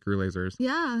 nope, screw lasers.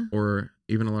 Yeah. Or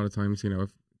even a lot of times, if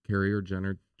Carrie or Jen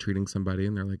are treating somebody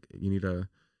and they're like, you need to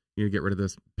get rid of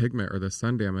this pigment or this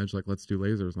sun damage, like, let's do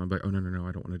lasers. And I'm like, oh, no,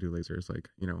 I don't want to do lasers. Like,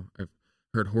 I've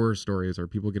heard horror stories or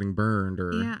people getting burned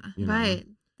or, right.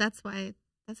 That's why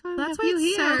it's so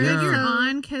good you're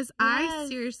on, because I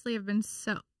seriously have been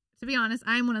to be honest,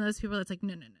 I'm one of those people that's like,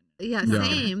 no. Yeah,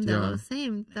 same though.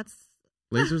 Same.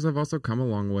 Lasers have also come a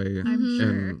long way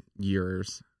in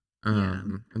years.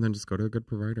 And then just go to a good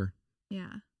provider. Yeah.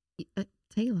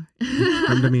 Taylor.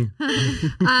 Come to me.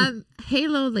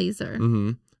 Halo laser.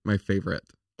 My favorite.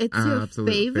 It's your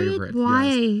favorite? Why?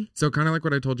 Yes. So kind of like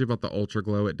what I told you about the Ultra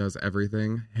Glow, it does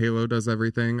everything. Halo does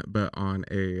everything, but on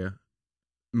a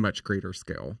much greater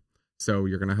scale. So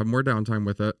you're going to have more downtime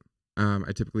with it.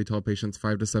 I typically tell patients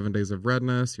 5 to 7 days of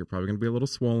redness. You're probably going to be a little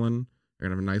swollen. You're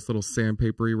going to have a nice little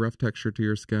sandpapery rough texture to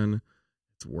your skin.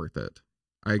 It's worth it.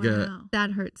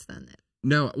 That hurts then.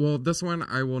 No, well, this one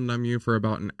I will numb you for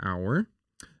about an hour.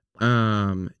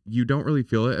 You don't really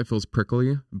feel it. It feels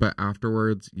prickly, but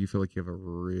afterwards you feel like you have a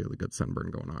really good sunburn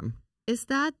going on. Is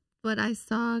that what I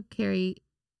saw Carrie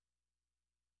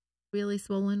really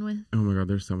swollen with? Oh my god,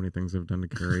 there's so many things I've done to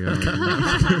Carrie.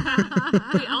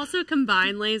 We also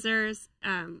combine lasers.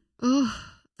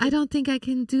 I don't think I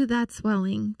can do that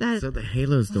swelling. So the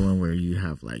Halo's the one where you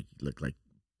have like look like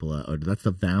blood, or that's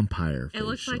the vampire facial. It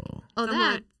looks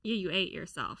like you ate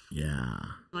yourself. Yeah.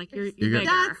 Like you're bigger.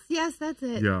 That's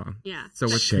it. Yeah. Yeah. So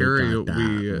with Carrie, we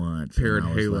paired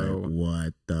Halo. Like,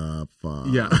 what the fuck?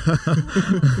 Yeah.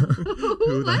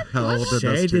 Who the hell did Shay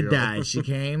this to did you? that. She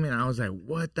came and I was like,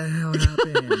 what the hell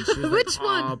happened? She was Which like,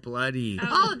 one? all bloody.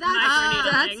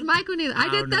 That's microneedling. I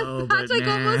did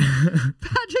that.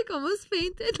 Patrick almost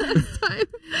fainted last time.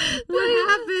 What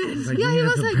happened? Like, you need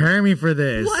to prepare me for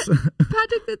this. What?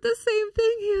 Patrick did the same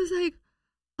thing. He was like,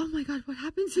 oh my God, what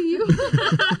happened to you?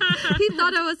 He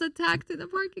thought I was attacked in the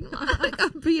parking lot. I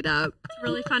got beat up. It's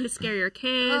really fun to scare your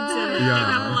kids and Yeah.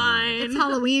 pick up a line. It's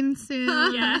Halloween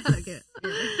soon. Yes.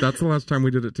 That's the last time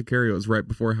we did it to Carrie. It was right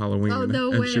before Halloween. Oh,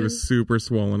 no and she way. was super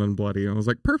swollen and bloody. I was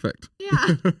like, perfect.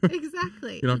 Yeah,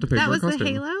 exactly. You don't have to pay That for a was the costume.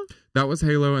 halo? That was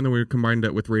Halo, and then we combined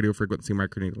it with radio frequency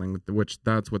microneedling, which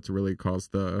that's what's really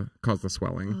caused the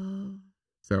swelling. Oh.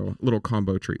 So little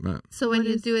combo treatment. So when What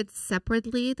you is- do it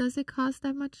separately, does it cause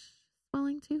that much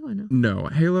swelling too, or no? No,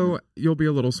 Halo, you'll be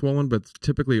a little swollen, but it's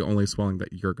typically only swelling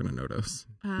that you're going to notice.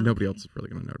 Nobody Okay. else is really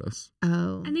going to notice.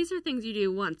 Oh. And these are things you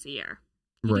do once a year.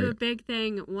 You do a Right. big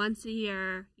thing once a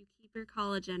year. You keep your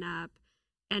collagen up,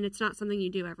 and it's not something you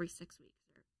do every 6 weeks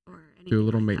or anything. Do a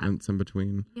little like that. maintenance in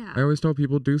between. Yeah. I always tell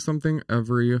people do something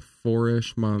every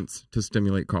 4-ish months to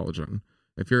stimulate collagen.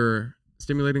 If you're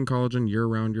stimulating collagen year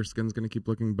round, your skin's going to keep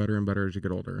looking better and better as you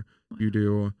get older. Wow. You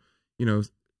do,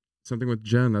 something with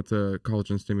Jen, that's a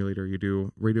collagen stimulator. You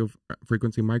do radio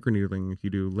frequency microneedling. You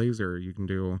do laser. You can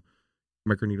do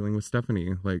microneedling with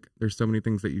Stephanie. Like, there's so many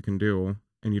things that you can do,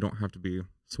 and you don't have to be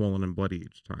swollen and bloody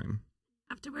each time.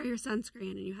 You have to wear your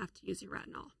sunscreen, and you have to use your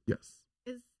retinol. Yes.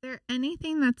 Is there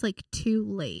anything that's like too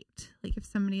late? Like if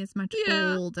somebody is much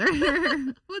Yeah. older?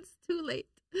 What's too late?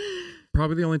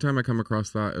 Probably the only time I come across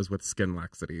that is with skin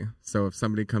laxity. So if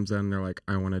somebody comes in, they're like,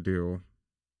 I want to do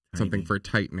something Tightening. for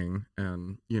tightening,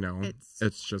 and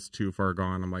it's just too far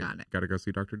gone. I'm like, Got it. gotta go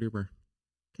see Dr. Duber.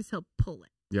 Because he'll pull it.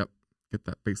 Yep, get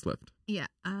that facelift. Yeah.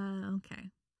 Okay.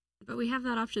 But we have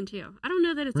that option too. I don't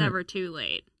know that it's Right. ever too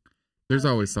late, There's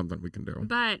always something we can do.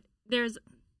 but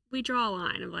we draw a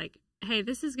line of like, hey,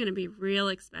 this is going to be real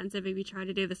expensive if you try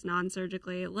to do this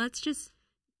non-surgically. Let's just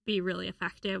be really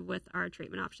effective with our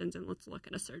treatment options, and let's look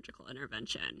at a surgical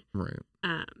intervention. Right.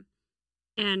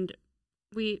 And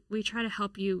we try to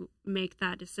help you make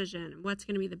that decision. What's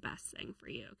going to be the best thing for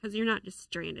you? Because you're not just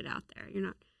stranded out there.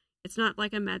 It's not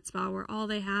like a med spa where all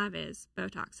they have is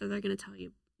Botox. So they're going to tell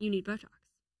you need Botox,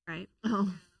 right?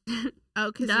 Oh.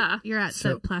 Oh, because Duh. you're at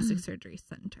So- the plastic surgery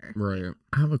center. Right.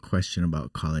 I have a question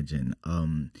about collagen.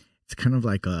 It's kind of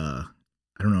like I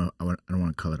don't know, I don't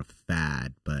want to call it a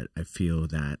fad, but I feel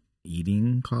that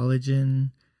eating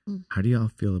collagen. Mm. How do y'all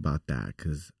feel about that?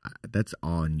 Because that's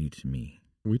all new to me.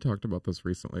 We talked about this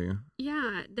recently.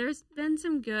 Yeah, there's been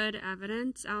some good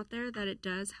evidence out there that it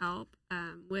does help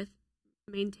with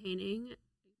maintaining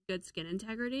good skin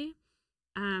integrity.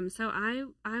 So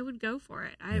I would go for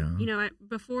it.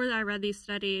 Before I read these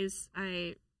studies,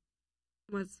 I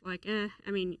was like,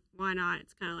 I mean, why not?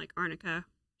 It's kind of like arnica,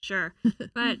 sure.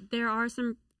 But there's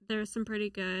some pretty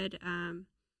good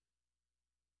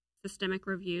systemic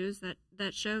reviews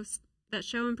that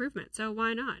show improvement. So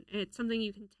why not? It's something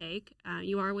you can take.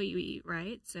 You are what you eat,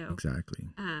 right? So Exactly.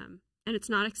 and it's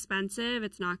not expensive.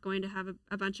 It's not going to have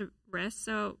a bunch of risks.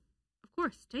 So of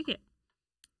course, take it.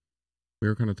 We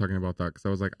were kind of talking about that because I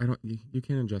was like, you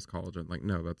can't ingest collagen. Like,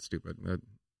 no, that's stupid.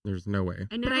 There's no way.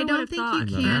 I But never I would don't have think thought.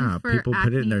 you can Yeah, for people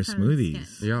put it in their acne-prone smoothies.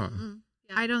 skin. Yeah.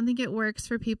 I don't think it works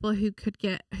for people who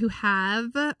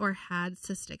have or had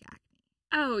cystic acne.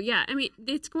 Oh, yeah. I mean,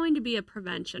 it's going to be a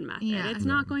prevention method. Yeah. It's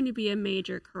not going to be a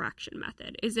major correction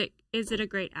method. Is it a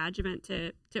great adjuvant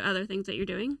to other things that you're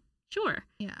doing? Sure.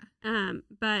 Yeah.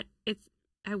 But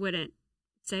I wouldn't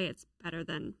say it's better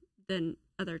than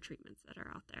other treatments that are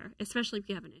out there, especially if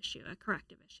you have an issue, a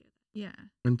corrective issue. Yeah.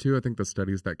 And two, I think the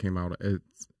studies that came out,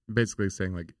 it's basically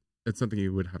saying like it's something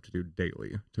you would have to do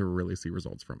daily to really see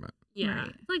results from it. Yeah. Right.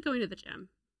 It's like going to the gym.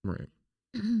 Right.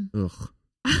 Ugh.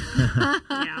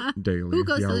 Yeah. Daily. Who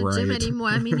goes yeah, to the right. gym anymore?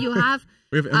 I mean, you have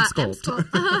We have M-Sculpt.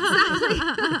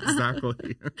 M-Sculpt.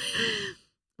 Exactly.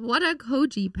 What are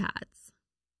Koji pads?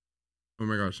 Oh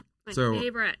my gosh. My So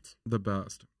favorite. the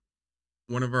best.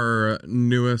 One of our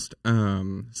newest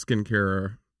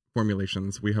skincare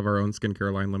formulations. We have our own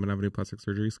skincare line, Lemmon Avenue Plastic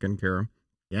Surgery Skincare.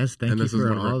 Yes, thank And you this is for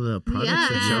one of our- all the products Yeah,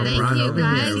 that y'all thank brought you, over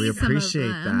guys. here. We Some of appreciate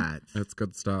them. that. That's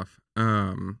good stuff.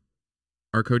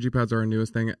 Our Koji pads are our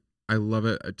newest thing. I love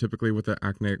it. Typically with an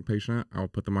acneic patient, I'll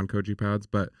put them on Koji pads,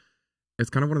 but it's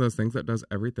kind of one of those things that does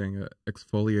everything. It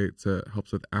exfoliates, it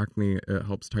helps with acne, it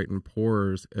helps tighten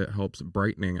pores, it helps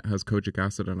brightening. It has kojic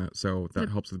acid in it, so that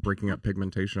helps with breaking up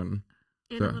pigmentation.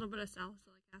 And So- a little bit of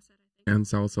salicylic acid, I think. And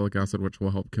salicylic acid, which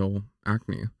will help kill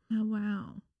acne. Oh,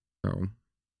 wow. So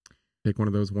take one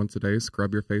of those once a day,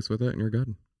 scrub your face with it, and you're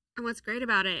good. And what's great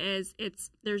about it is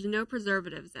there's no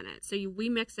preservatives in it. So we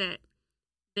mix it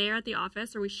there at the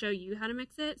office, or we show you how to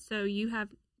mix it. So you have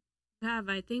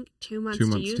I think 2 months, 2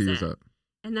 months to use it.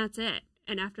 and that's it.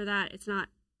 And after that, it's not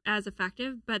as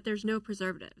effective. But there's no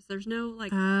preservatives. There's no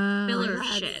like Oh, filler that's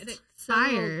shit. So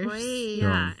Fires. great.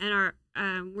 Yeah, and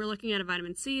we're looking at a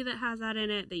vitamin C that has that in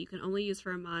it that you can only use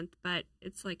for a month, but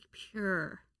it's like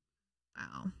pure.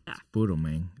 Wow. Stuff. Poodle,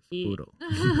 man. It's poodle.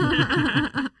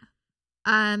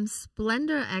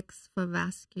 Splendor X for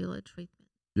vascular treatment.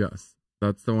 Yes,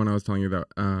 that's the one I was telling you that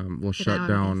will shut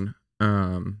down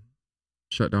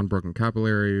broken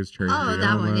capillaries, cherry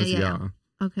that one. Yeah.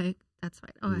 Okay, that's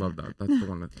right. I love that. That's the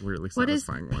one that's really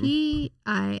satisfying one. What is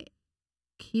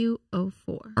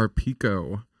PIQO4? Our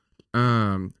Pico.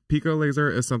 Pico laser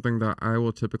is something that I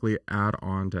will typically add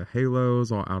on to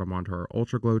halos. I'll add them onto our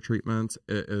ultra glow treatments.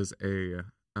 It is a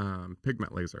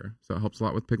pigment laser, so it helps a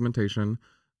lot with pigmentation.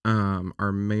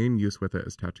 Our main use with it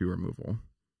is tattoo removal.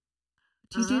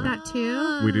 Do you do that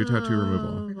too? We do tattoo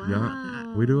removal. Wow.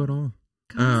 Yeah, we do it all.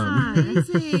 God,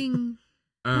 amazing.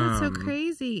 That's so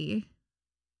crazy.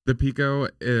 The Pico,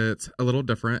 it's a little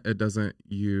different. It doesn't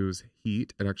use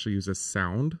heat. It actually uses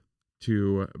sound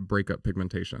to break up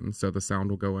pigmentation. So the sound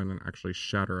will go in and actually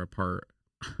shatter apart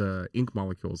the ink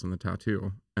molecules in the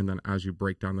tattoo. And then as you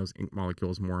break down those ink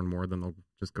molecules more and more, then they'll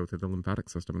just go through the lymphatic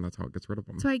system, and that's how it gets rid of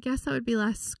them. So I guess that would be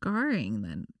less scarring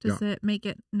then. Does it make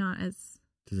it not as...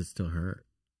 Does it still hurt?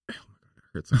 Oh my God, it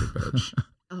hurts like a bitch.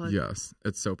 Oh, yes,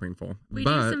 it's so painful. We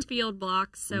but do some field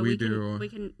blocks, so we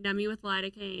can numb you with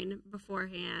lidocaine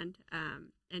beforehand,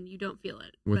 and you don't feel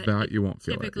it. With that, you won't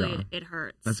feel it. Typically, it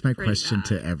hurts. That's my pretty question bad.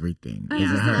 to everything. Yeah.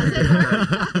 Does it hurt?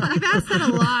 I've asked that a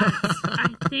lot.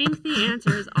 I think the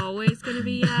answer is always going to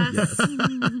be yes,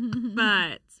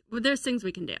 but there's things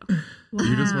we can do. Wow.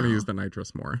 You just want to use the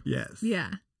nitrous more. Yes.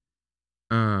 Yeah.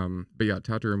 But yeah,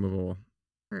 tattoo removal.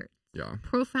 Hurt. Yeah.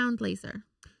 Profound laser.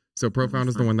 So Profound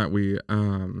is the one that we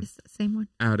It's the same one.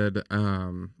 added.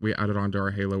 We added onto our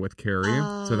halo with Carrie.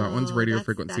 So that one's radio that's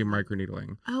frequency that one.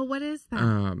 microneedling. Oh, what is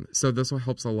that? So this one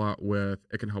helps a lot with.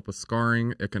 It can help with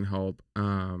scarring. It can help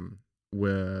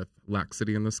with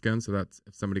laxity in the skin. So that's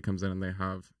if somebody comes in and they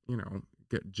have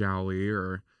get jowly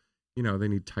or they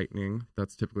need tightening.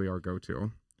 That's typically our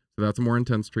go-to. So that's a more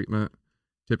intense treatment.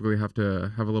 Typically have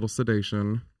to have a little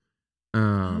sedation,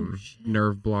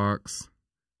 nerve blocks.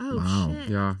 Oh, Wow. shit.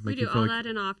 Yeah, We make do you feel all like that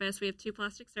in office. We have 2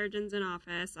 plastic surgeons in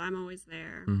office. I'm always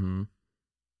there. Mm-hmm.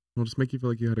 We'll just make you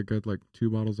feel like you had a good 2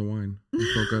 bottles of wine.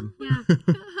 You feel good. Yeah.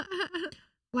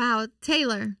 Wow,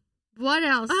 Taylor, what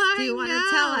else do you want to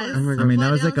tell us? Oh my God. I mean, that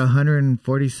What was like else?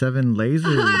 147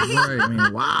 lasers. Right. I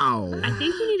mean, wow. I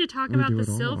think you need to talk We about do the it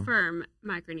all. Silfirm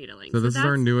microneedling. So this is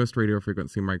our that's- newest radio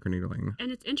frequency microneedling.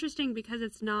 And it's interesting because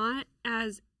it's not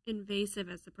as invasive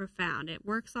as the Profound. It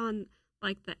works on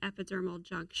the epidermal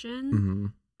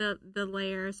junction, Mm-hmm. the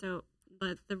layer, so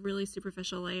the really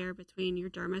superficial layer between your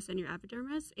dermis and your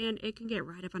epidermis, and it can get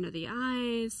right up under the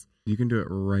eyes. You can do it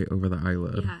right over the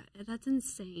eyelid. Yeah, that's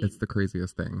insane. It's the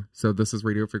craziest thing. So this is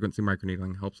radio frequency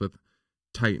microneedling. Helps with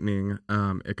tightening.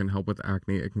 It can help with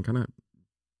acne. It can kind of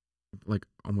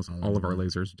almost all of our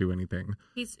lasers do anything.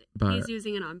 He's But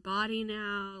using it on body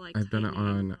now. I've done it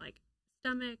tightening, on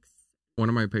stomachs. one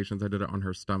of my patients. I did it on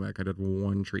her stomach. I did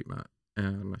one treatment.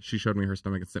 And she showed me her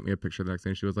stomach and sent me a picture the next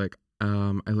day. And she was like,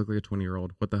 I look like a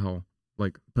 20-year-old. What the hell?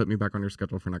 Put me back on your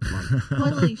schedule for next month.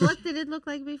 What did it look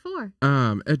like before?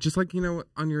 It just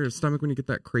on your stomach when you get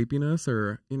that crepiness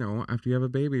or, after you have a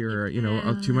baby or,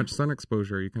 too much sun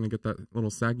exposure, you kind of get that little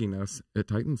sagginess. It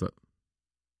tightens it.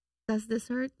 Does this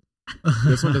hurt?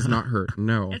 This one does not hurt.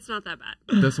 No. It's not that bad.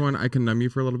 This one, I can numb you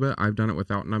for a little bit. I've done it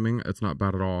without numbing. It's not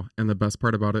bad at all. And the best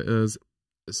part about it is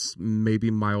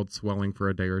maybe mild swelling for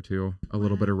a day or two, a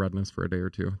little bit of redness for a day or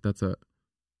two. That's it.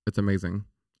 It's amazing.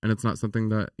 And it's not something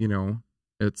that,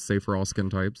 it's safe for all skin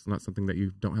types. It's not something that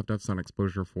you don't have to have sun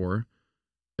exposure for.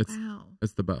 It's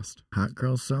the best. Hot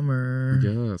girl summer.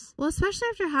 Yes. Well, especially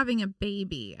after having a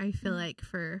baby, I feel like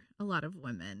for a lot of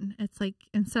women, it's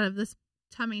instead of this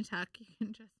tummy tuck, you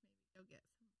can just maybe go get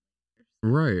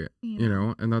some. Right.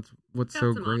 And that's what's Got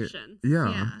so some great. options.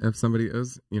 Yeah. If somebody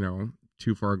is,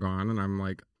 too far gone and I'm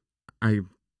like, I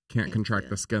can't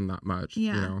contract the skin that much,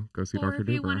 go see Or Dr. if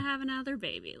you want Duber. to have another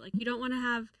baby, you don't want to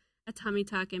have a tummy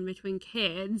tuck in between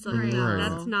kids. Right.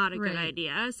 That's not a good Right.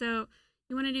 idea. So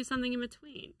you want to do something in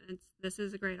between. This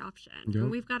is a great option. Yep.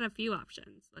 And we've got a few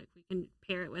options. We can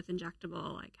pair it with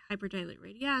injectable, hyperdilate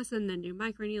radius, and then do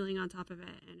microneedling on top of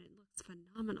it, and it looks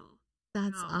phenomenal.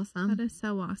 That's Wow. awesome. That is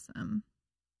so awesome.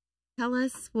 Tell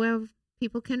us where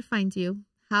people can find you,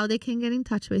 how they can get in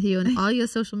touch with you, and all your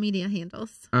social media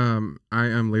handles. I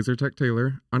am LaserTech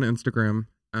Taylor on Instagram,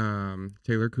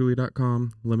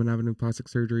 TaylorCooley.com,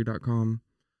 LemmonAvenuePlasticSurgery.com,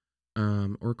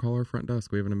 or call our front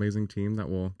desk. We have an amazing team that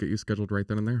will get you scheduled right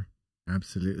then and there.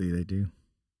 Absolutely, they do.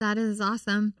 That is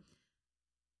awesome.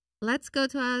 Let's go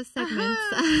to our segments.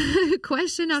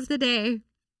 Question of the day.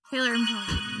 Taylor,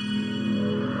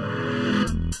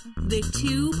 The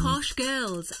Two Posh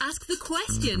Girls ask the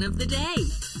question of the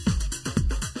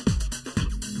day.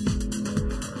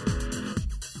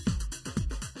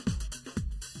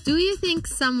 Do you think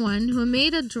someone who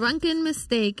made a drunken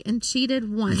mistake and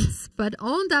cheated once but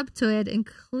owned up to it and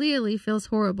clearly feels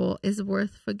horrible is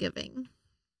worth forgiving?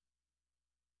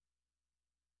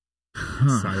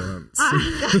 Silence.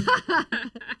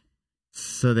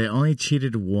 So they only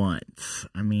cheated once.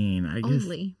 I mean, I guess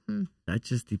Only. that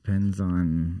just depends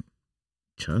on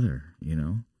each other, you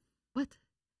know? What?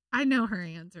 I know her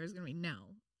answer is going to be no.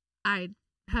 I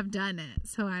have done it,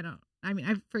 so I don't. I mean,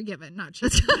 I've forgiven, not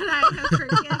cheated, but I have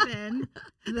forgiven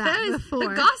that before.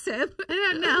 The gossip. I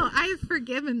don't know. I've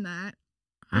forgiven that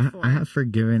I before. have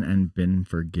forgiven and been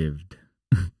forgived.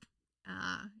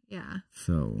 Yeah.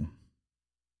 So,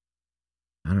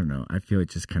 I don't know. I feel it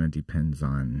just kind of depends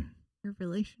on Your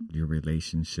relationship. your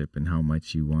relationship and how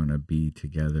much you want to be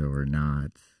together or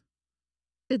not.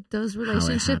 Did those How it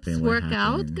relationships happened, what work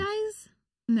out, happened. guys?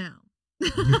 No.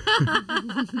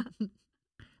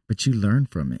 But you learn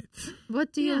from it.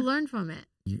 What do you Yeah. learn from it?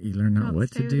 You learn out Don't what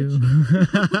stay to with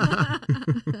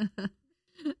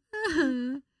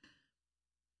do.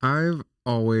 I've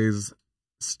always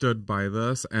stood by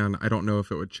this, and I don't know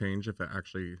if it would change if it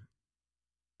actually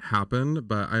happened,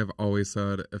 but I've always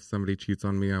said if somebody cheats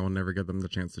on me, I will never give them the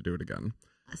chance to do it again.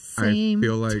 Same.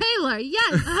 feel like- Taylor,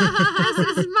 yes.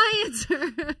 This is my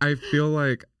answer. I feel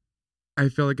like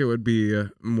it would be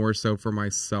more so for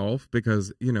myself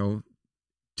because,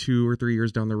 2 or 3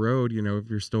 years down the road, if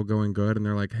you're still going good and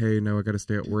they're like, hey, no, I got to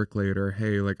stay at work later.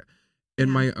 Hey, like in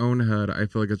my own head, I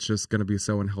feel like it's just going to be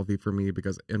so unhealthy for me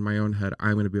because in my own head,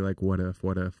 I'm going to be like, what if?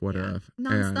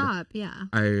 Nonstop, yeah.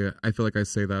 I feel like I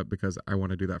say that because I want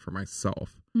to do that for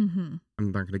myself. Mm-hmm. I'm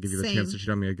not going to give you the chance to cheat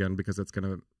on me again because it's going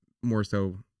to more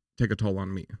so take a toll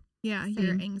on me. Yeah, Same.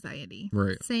 your anxiety.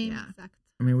 Right. Same Yeah. exact.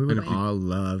 I mean, we would And if you- all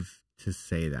love to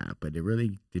say that, but it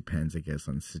really depends, I guess,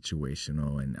 on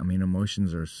situational. And I mean,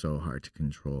 emotions are so hard to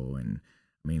control. And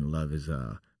I mean, love is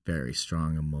a very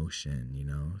strong emotion,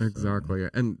 so- Exactly.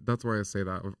 And that's why I say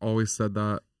that. I've always said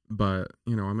that. But,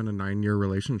 I'm in a 9-year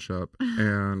relationship.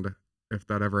 And if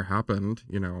that ever happened,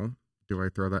 do I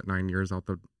throw that 9 years out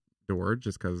the door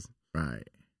just because, Right.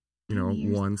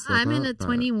 one slip I'm in up? a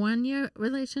 21-year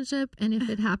relationship, and if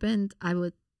it happened, I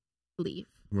would leave.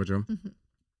 Would you?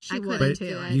 She I would couldn't But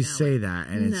do too. it. you know. say that,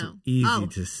 and it's No. easy Oh.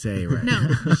 to say right No,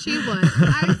 now. she would.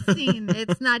 I've seen it.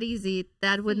 It's not easy.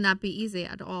 That would not be easy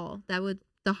at all. That would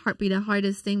be the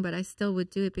hardest thing, but I still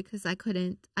would do it because I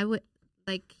couldn't. I would,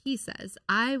 like he says,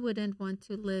 I wouldn't want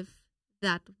to live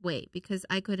that way because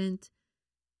I couldn't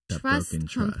That trust broken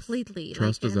trust. completely.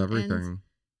 Trust is and everything.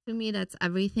 to me, that's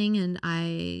everything, and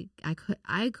I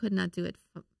could not do it.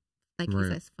 Like he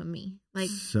Right. says, for me, like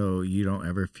So you don't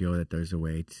ever feel that there's a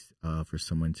way for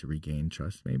someone to regain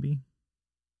trust, maybe?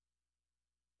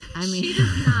 I mean, She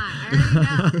does not. I already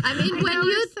know. I mean, I when know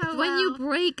you her so when you well.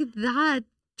 break that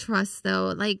trust,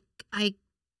 though, like I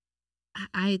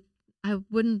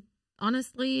wouldn't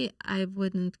honestly, I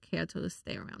wouldn't care to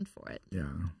stay around for it. Yeah.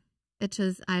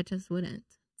 I just wouldn't.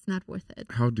 It's not worth it.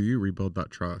 How do you rebuild that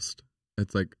trust?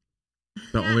 It's like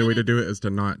the Yeah, only way and to do it is to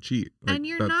not cheat. Like, And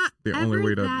you're that's not the ever only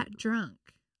way to. that drunk.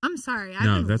 I'm sorry. I've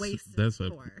No, been that's- wasted that's a-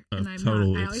 before. a and I'm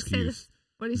total not. I always say excuse. this.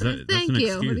 What do you Is say? that- that's Thank an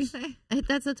you. What do you excuse. say?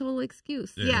 That's a total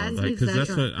excuse. Yeah, it's like, that that's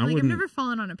drunk. what I Like, I've wouldn't never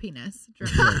fallen on a penis.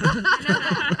 Drunk.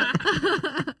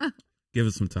 give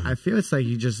it some time. I feel it's like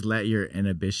you just let your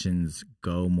inhibitions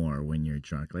go more when you're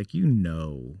drunk. Like, you're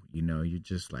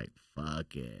just like,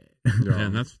 fuck it. Yeah,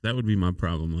 and that would be my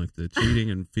problem. Like the cheating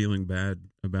and feeling bad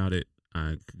about it,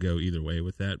 I could go either way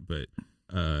with that. But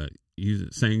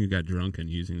saying you got drunk and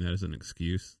using that as an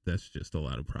excuse, that's just a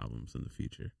lot of problems in the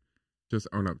future. Just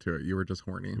own up to it. You were just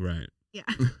horny. Right. Yeah.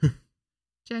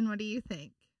 Jen, what do you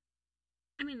think?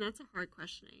 I mean, that's a hard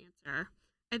question to answer.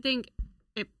 I think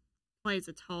it plays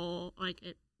a toll, like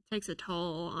it takes a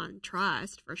toll on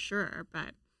trust for sure, but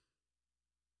I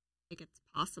think it's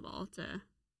possible to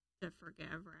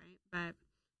forgive, right? But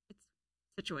it's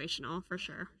situational for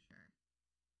sure.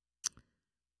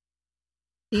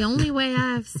 The only way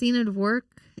I've seen it work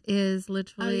is Oh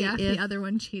literally yeah, if the other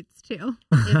one cheats too.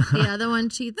 if the other one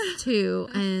cheats too,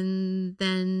 and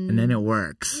then it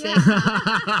works. Yeah.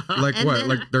 Like And what? then-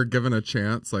 Like they're given a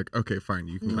chance. Like, okay, fine,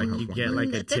 you can Like, go have you one. get, like,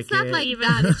 a it's not ticket. like Even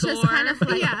that. It's just before. kind of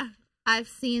like Yeah. I've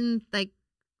seen like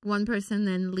one person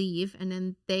then leave, and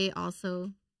then they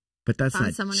also But that's found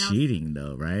not someone else. cheating,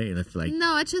 though, right? It's like,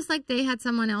 no, it's just like they had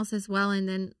someone else as well, and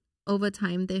then over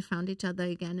time they found each other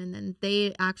again, and then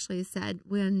they actually said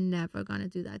we're never gonna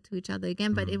do that to each other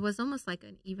again. But it was almost like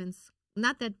an even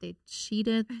not that they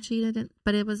cheated,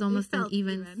 but it was almost an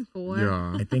even score.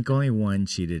 Yeah. I think only one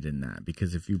cheated in that,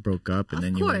 because if you broke up and Of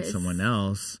then you went course. someone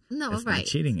else, No, it's right. not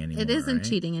cheating anymore. It isn't right?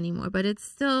 cheating anymore, but it's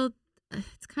still,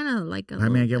 it's kind of like a I mean, I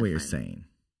little get what you're different. saying.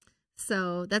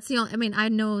 So that's the only, I mean, I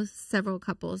know several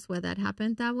couples where that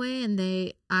happened that way, and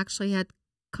they actually had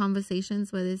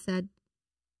conversations where they said,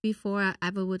 before I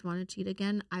ever would want to cheat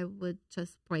again, I would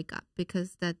just break up,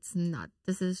 because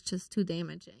this is just too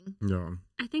damaging. Yeah.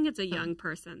 I think it's a young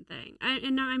person thing.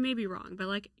 I may be wrong, but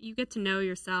like you get to know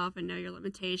yourself and know your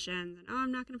limitations, and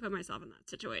I'm not going to put myself in that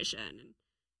situation, and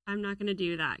I'm not going to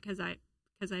do that because I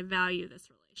value this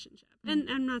relationship. And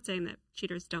I'm not saying that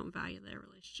cheaters don't value their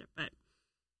relationship, but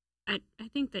I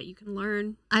think that you can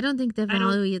learn. I don't think they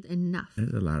value it enough.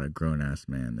 There's a lot of grown-ass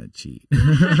men that cheat.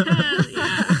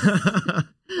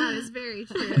 That is very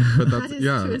true. But that's is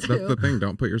true, that's too. the thing.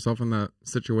 Don't put yourself in that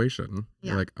situation.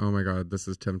 Yeah. You're like, oh my God, this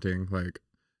is tempting. Like,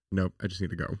 nope, I just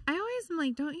need to go. I always am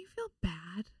like, don't you feel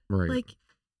bad? Right. Like,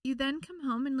 you then come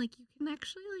home and like you can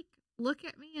actually like look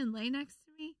at me and lay next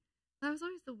to me. That was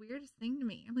always the weirdest thing to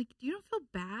me. I'm like, you don't feel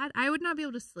bad? I would not be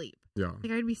able to sleep. Yeah.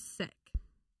 Like I'd be sick.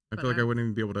 I feel like I wouldn't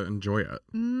even be able to enjoy it.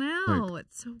 No,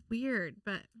 it's so weird,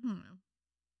 but I don't know.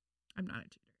 I'm not a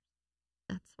cheater.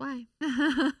 That's why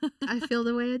I feel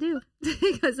the way I do,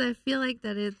 because I feel like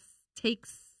that it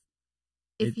takes,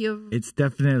 It's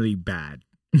definitely bad.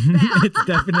 It's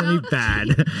definitely bad.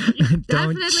 Don't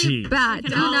definitely cheat. bad. We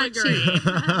Do can all not agree. cheat.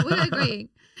 We're agreeing.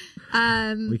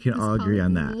 We can all agree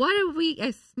on that. What are we,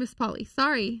 Miss Polly?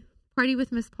 Sorry, party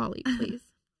with Miss Polly, please.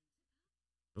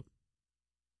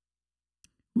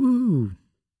 Woo.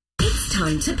 It's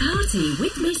time to party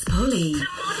with Miss Polly.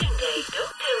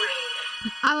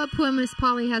 Our poor Miss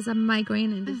Polly has a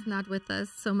migraine and is not with us,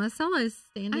 so Marcella is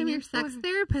standing. I'm your in sex for-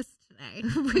 therapist today.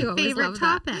 We always Favorite love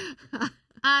that. topic.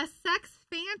 Sex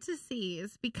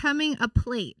fantasies, becoming a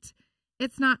plate.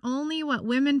 It's not only what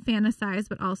women fantasize,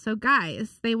 but also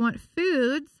guys. They want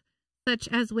foods such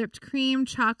as whipped cream,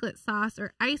 chocolate sauce,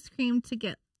 or ice cream to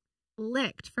get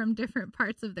licked from different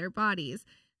parts of their bodies.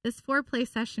 This foreplay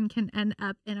session can end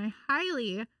up in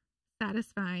highly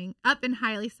satisfying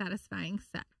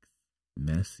sex.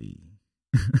 Messy.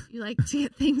 You like to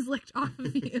get things licked off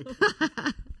of you.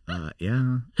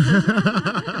 Yeah.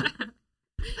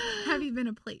 Have you been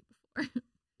a plate before?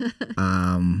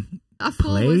 A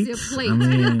fool was your Plates? plate. I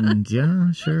mean,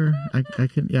 yeah, sure. I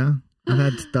could, yeah. I've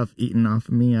had stuff eaten off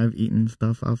of me. I've eaten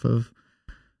stuff off of.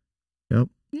 Yep.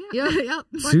 Yep.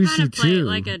 What Sushi kind of plate? too.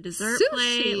 Like a dessert Sushi.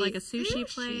 plate, like a sushi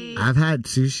plate. I've had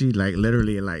sushi, like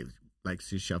literally, like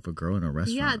sushi off a girl in a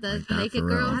restaurant. Yeah, the like that, naked for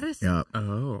real. girl. That is- Yep.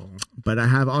 Oh. But I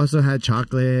have also had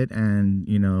chocolate and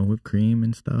whipped cream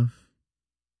and stuff.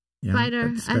 Yeah, Spider,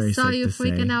 that's I very saw safe you to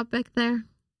freaking say. out back there.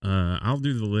 I'll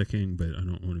do the licking, but I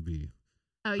don't want to be.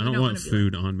 Oh, I you don't want wanna be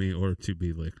food on me or to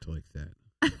be licked like that.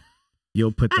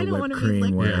 You'll put I the don't whipped wanna be cream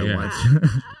licked where like I that.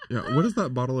 want. Yeah. What is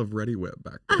that bottle of Ready Whip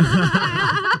back there?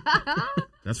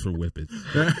 That's for whippets.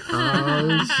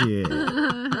 Oh shit!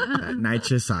 That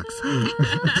nitrous oxide.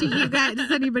 Do you guys?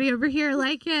 Does anybody over here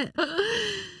like it?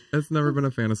 It's never been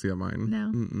a fantasy of mine.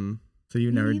 No. Mm-mm. So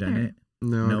you've Me never neither. done it?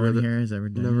 No. No I'd one rather- here has ever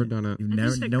done never it. done it. You've I never.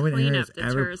 just think No one here cleanup has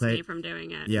ever deters me played. from doing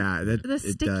it. Yeah, that The it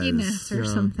stickiness does. or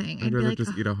something. I'd I'd be rather like,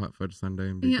 just "Oh." eat a hot fudge sundae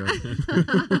and be Yeah.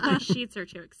 good. My sheets are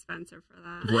too expensive for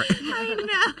that. Right.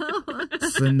 I know.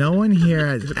 So no one here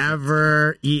has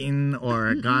ever eaten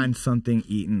or gotten something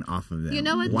eaten off of them. You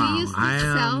know what they Wow, used to I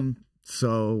sell? am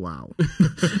so wow.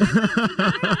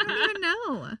 I don't even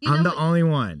know. You I'm know the what- only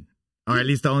one, or at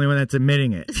least the only one that's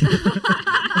admitting it.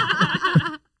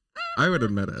 I would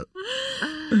admit it.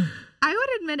 I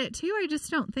would admit it too. I just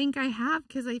don't think I have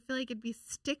because I feel like it'd be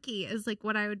sticky as like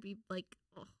what I would be like.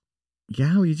 Ugh.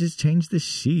 Yeah, well, you just change the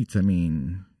sheets. I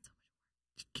mean,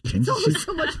 change the sheets.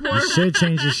 so much more. You should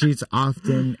change the sheets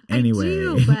often anyway.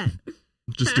 I do, but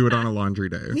Just do it on a laundry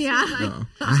day. yeah. Yeah.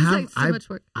 I have like so much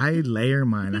work. I layer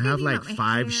mine. I think I have think like about my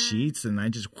 5 hair. sheets, and I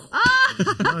just Ah!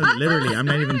 no, literally. I'm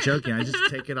not even joking. I just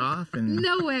take it off and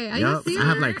No way. Are Yep, you I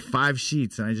have serious? like 5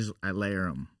 sheets, and I layer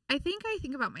them. I think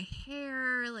about my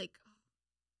hair, like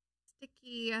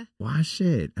sticky. Wash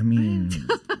it. I mean,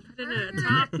 Put it in a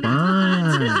top Fine.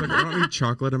 knot. It's like, I don't need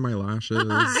chocolate in my lashes.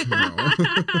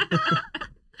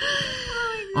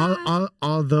 No.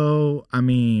 although I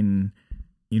mean,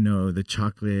 the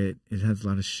chocolate, it has a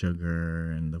lot of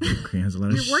sugar, and the whipped cream has a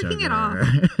lot of You're sugar. working it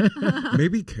off.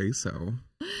 Maybe queso.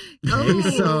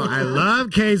 Queso. I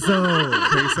love queso.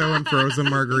 Queso and frozen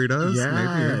margaritas. Yes.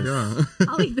 Maybe. Yeah.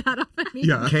 I'll eat that off any.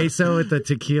 Yeah. Queso with the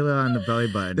tequila on the belly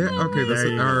button. Okay, this There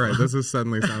is you go. all right. This is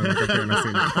suddenly sounding like a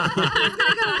fantasy now. He's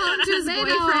gonna go home to his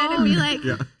boyfriend and be like,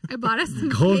 Yeah. I bought us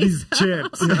some Hold these queso."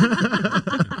 chips.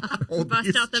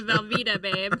 Bust out the Velveeta,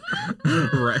 babe.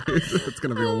 Right. It's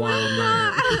gonna be a wild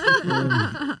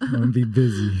night. I'm gonna be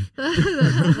busy.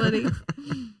 That's funny.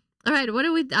 All right, what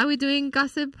are we doing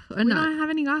gossip or We not? don't have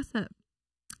any gossip.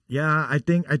 Yeah, I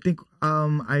think I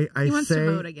He wants to say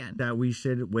vote again. that we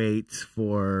should wait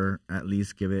for at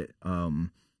least give it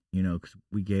because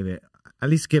we gave it at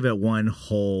least give it one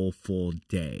whole full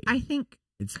day. I think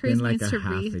It's Chris been like needs a to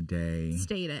half a day.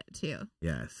 state it too.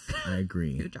 Yes, I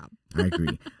agree. Your job. I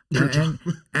agree.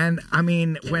 and I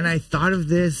mean, when I thought of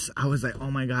this, I was like, oh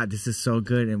my God, this is so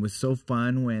good. And it was so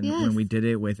fun when we did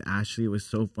it with Ashley. It was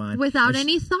so fun. Without And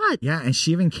any thought. yeah, and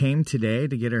she even came today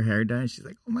to get her hair done. She's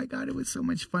like, oh my God, it was so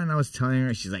much fun. I was telling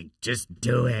her, she's like, just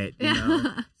do it. You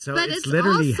know? So But it's it's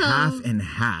literally also- half and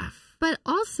half. But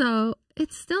also,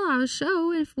 it's still our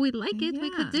show. If we like it, we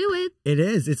could do it. It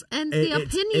is. It's And it- the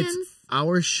it's opinions.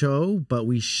 our show, but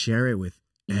we share it with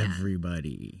Yeah.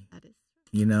 everybody. That is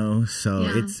So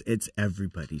Yeah. it's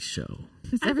everybody's show.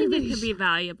 I think it could be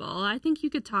valuable. I think you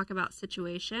could talk about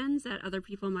situations that other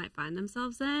people might find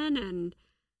themselves in and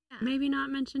maybe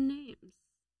not mention names.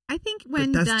 I think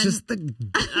when But that's done, just the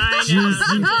I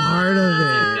juicy know. part of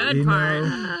it. Good you part.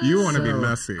 know? You want to be So,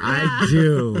 messy. I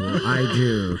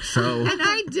do. So and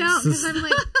I don't because I'm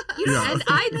like, Yeah. And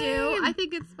I do. I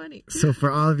think it's funny. So for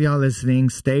all of y'all listening,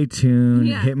 stay tuned.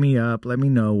 Yeah. Hit me up. Let me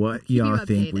know what you y'all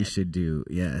think we updated. should do.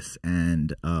 Yes.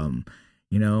 And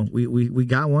we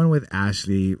got one with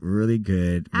Ashley. Really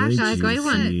good. Really Ashley, great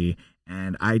one. juicy.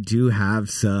 And I do have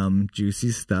some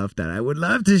juicy stuff that I would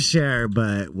love to share,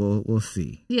 but we'll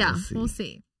see. Yeah, we'll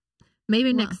see. Maybe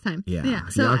Well, next time. Yeah. Yeah.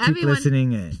 So y'all keep everyone-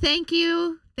 listening in. Thank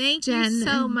you, Thank Jen you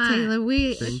so and much. Taylor.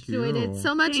 We Thank enjoyed you. it.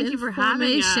 So much Thank you for having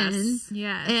information. us.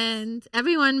 Yes. And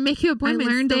everyone, make your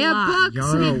appointments. learned a They are lot. booked,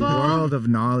 Y'all are a people. world of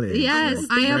knowledge. Yes,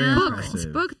 I they am. are booked.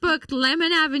 Impressive. Booked.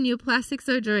 Lemmon Avenue Plastic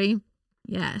Surgery.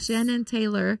 Yes. Jen and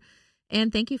Taylor.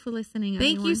 And thank you for listening.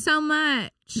 Thank you everyone. so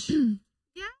much.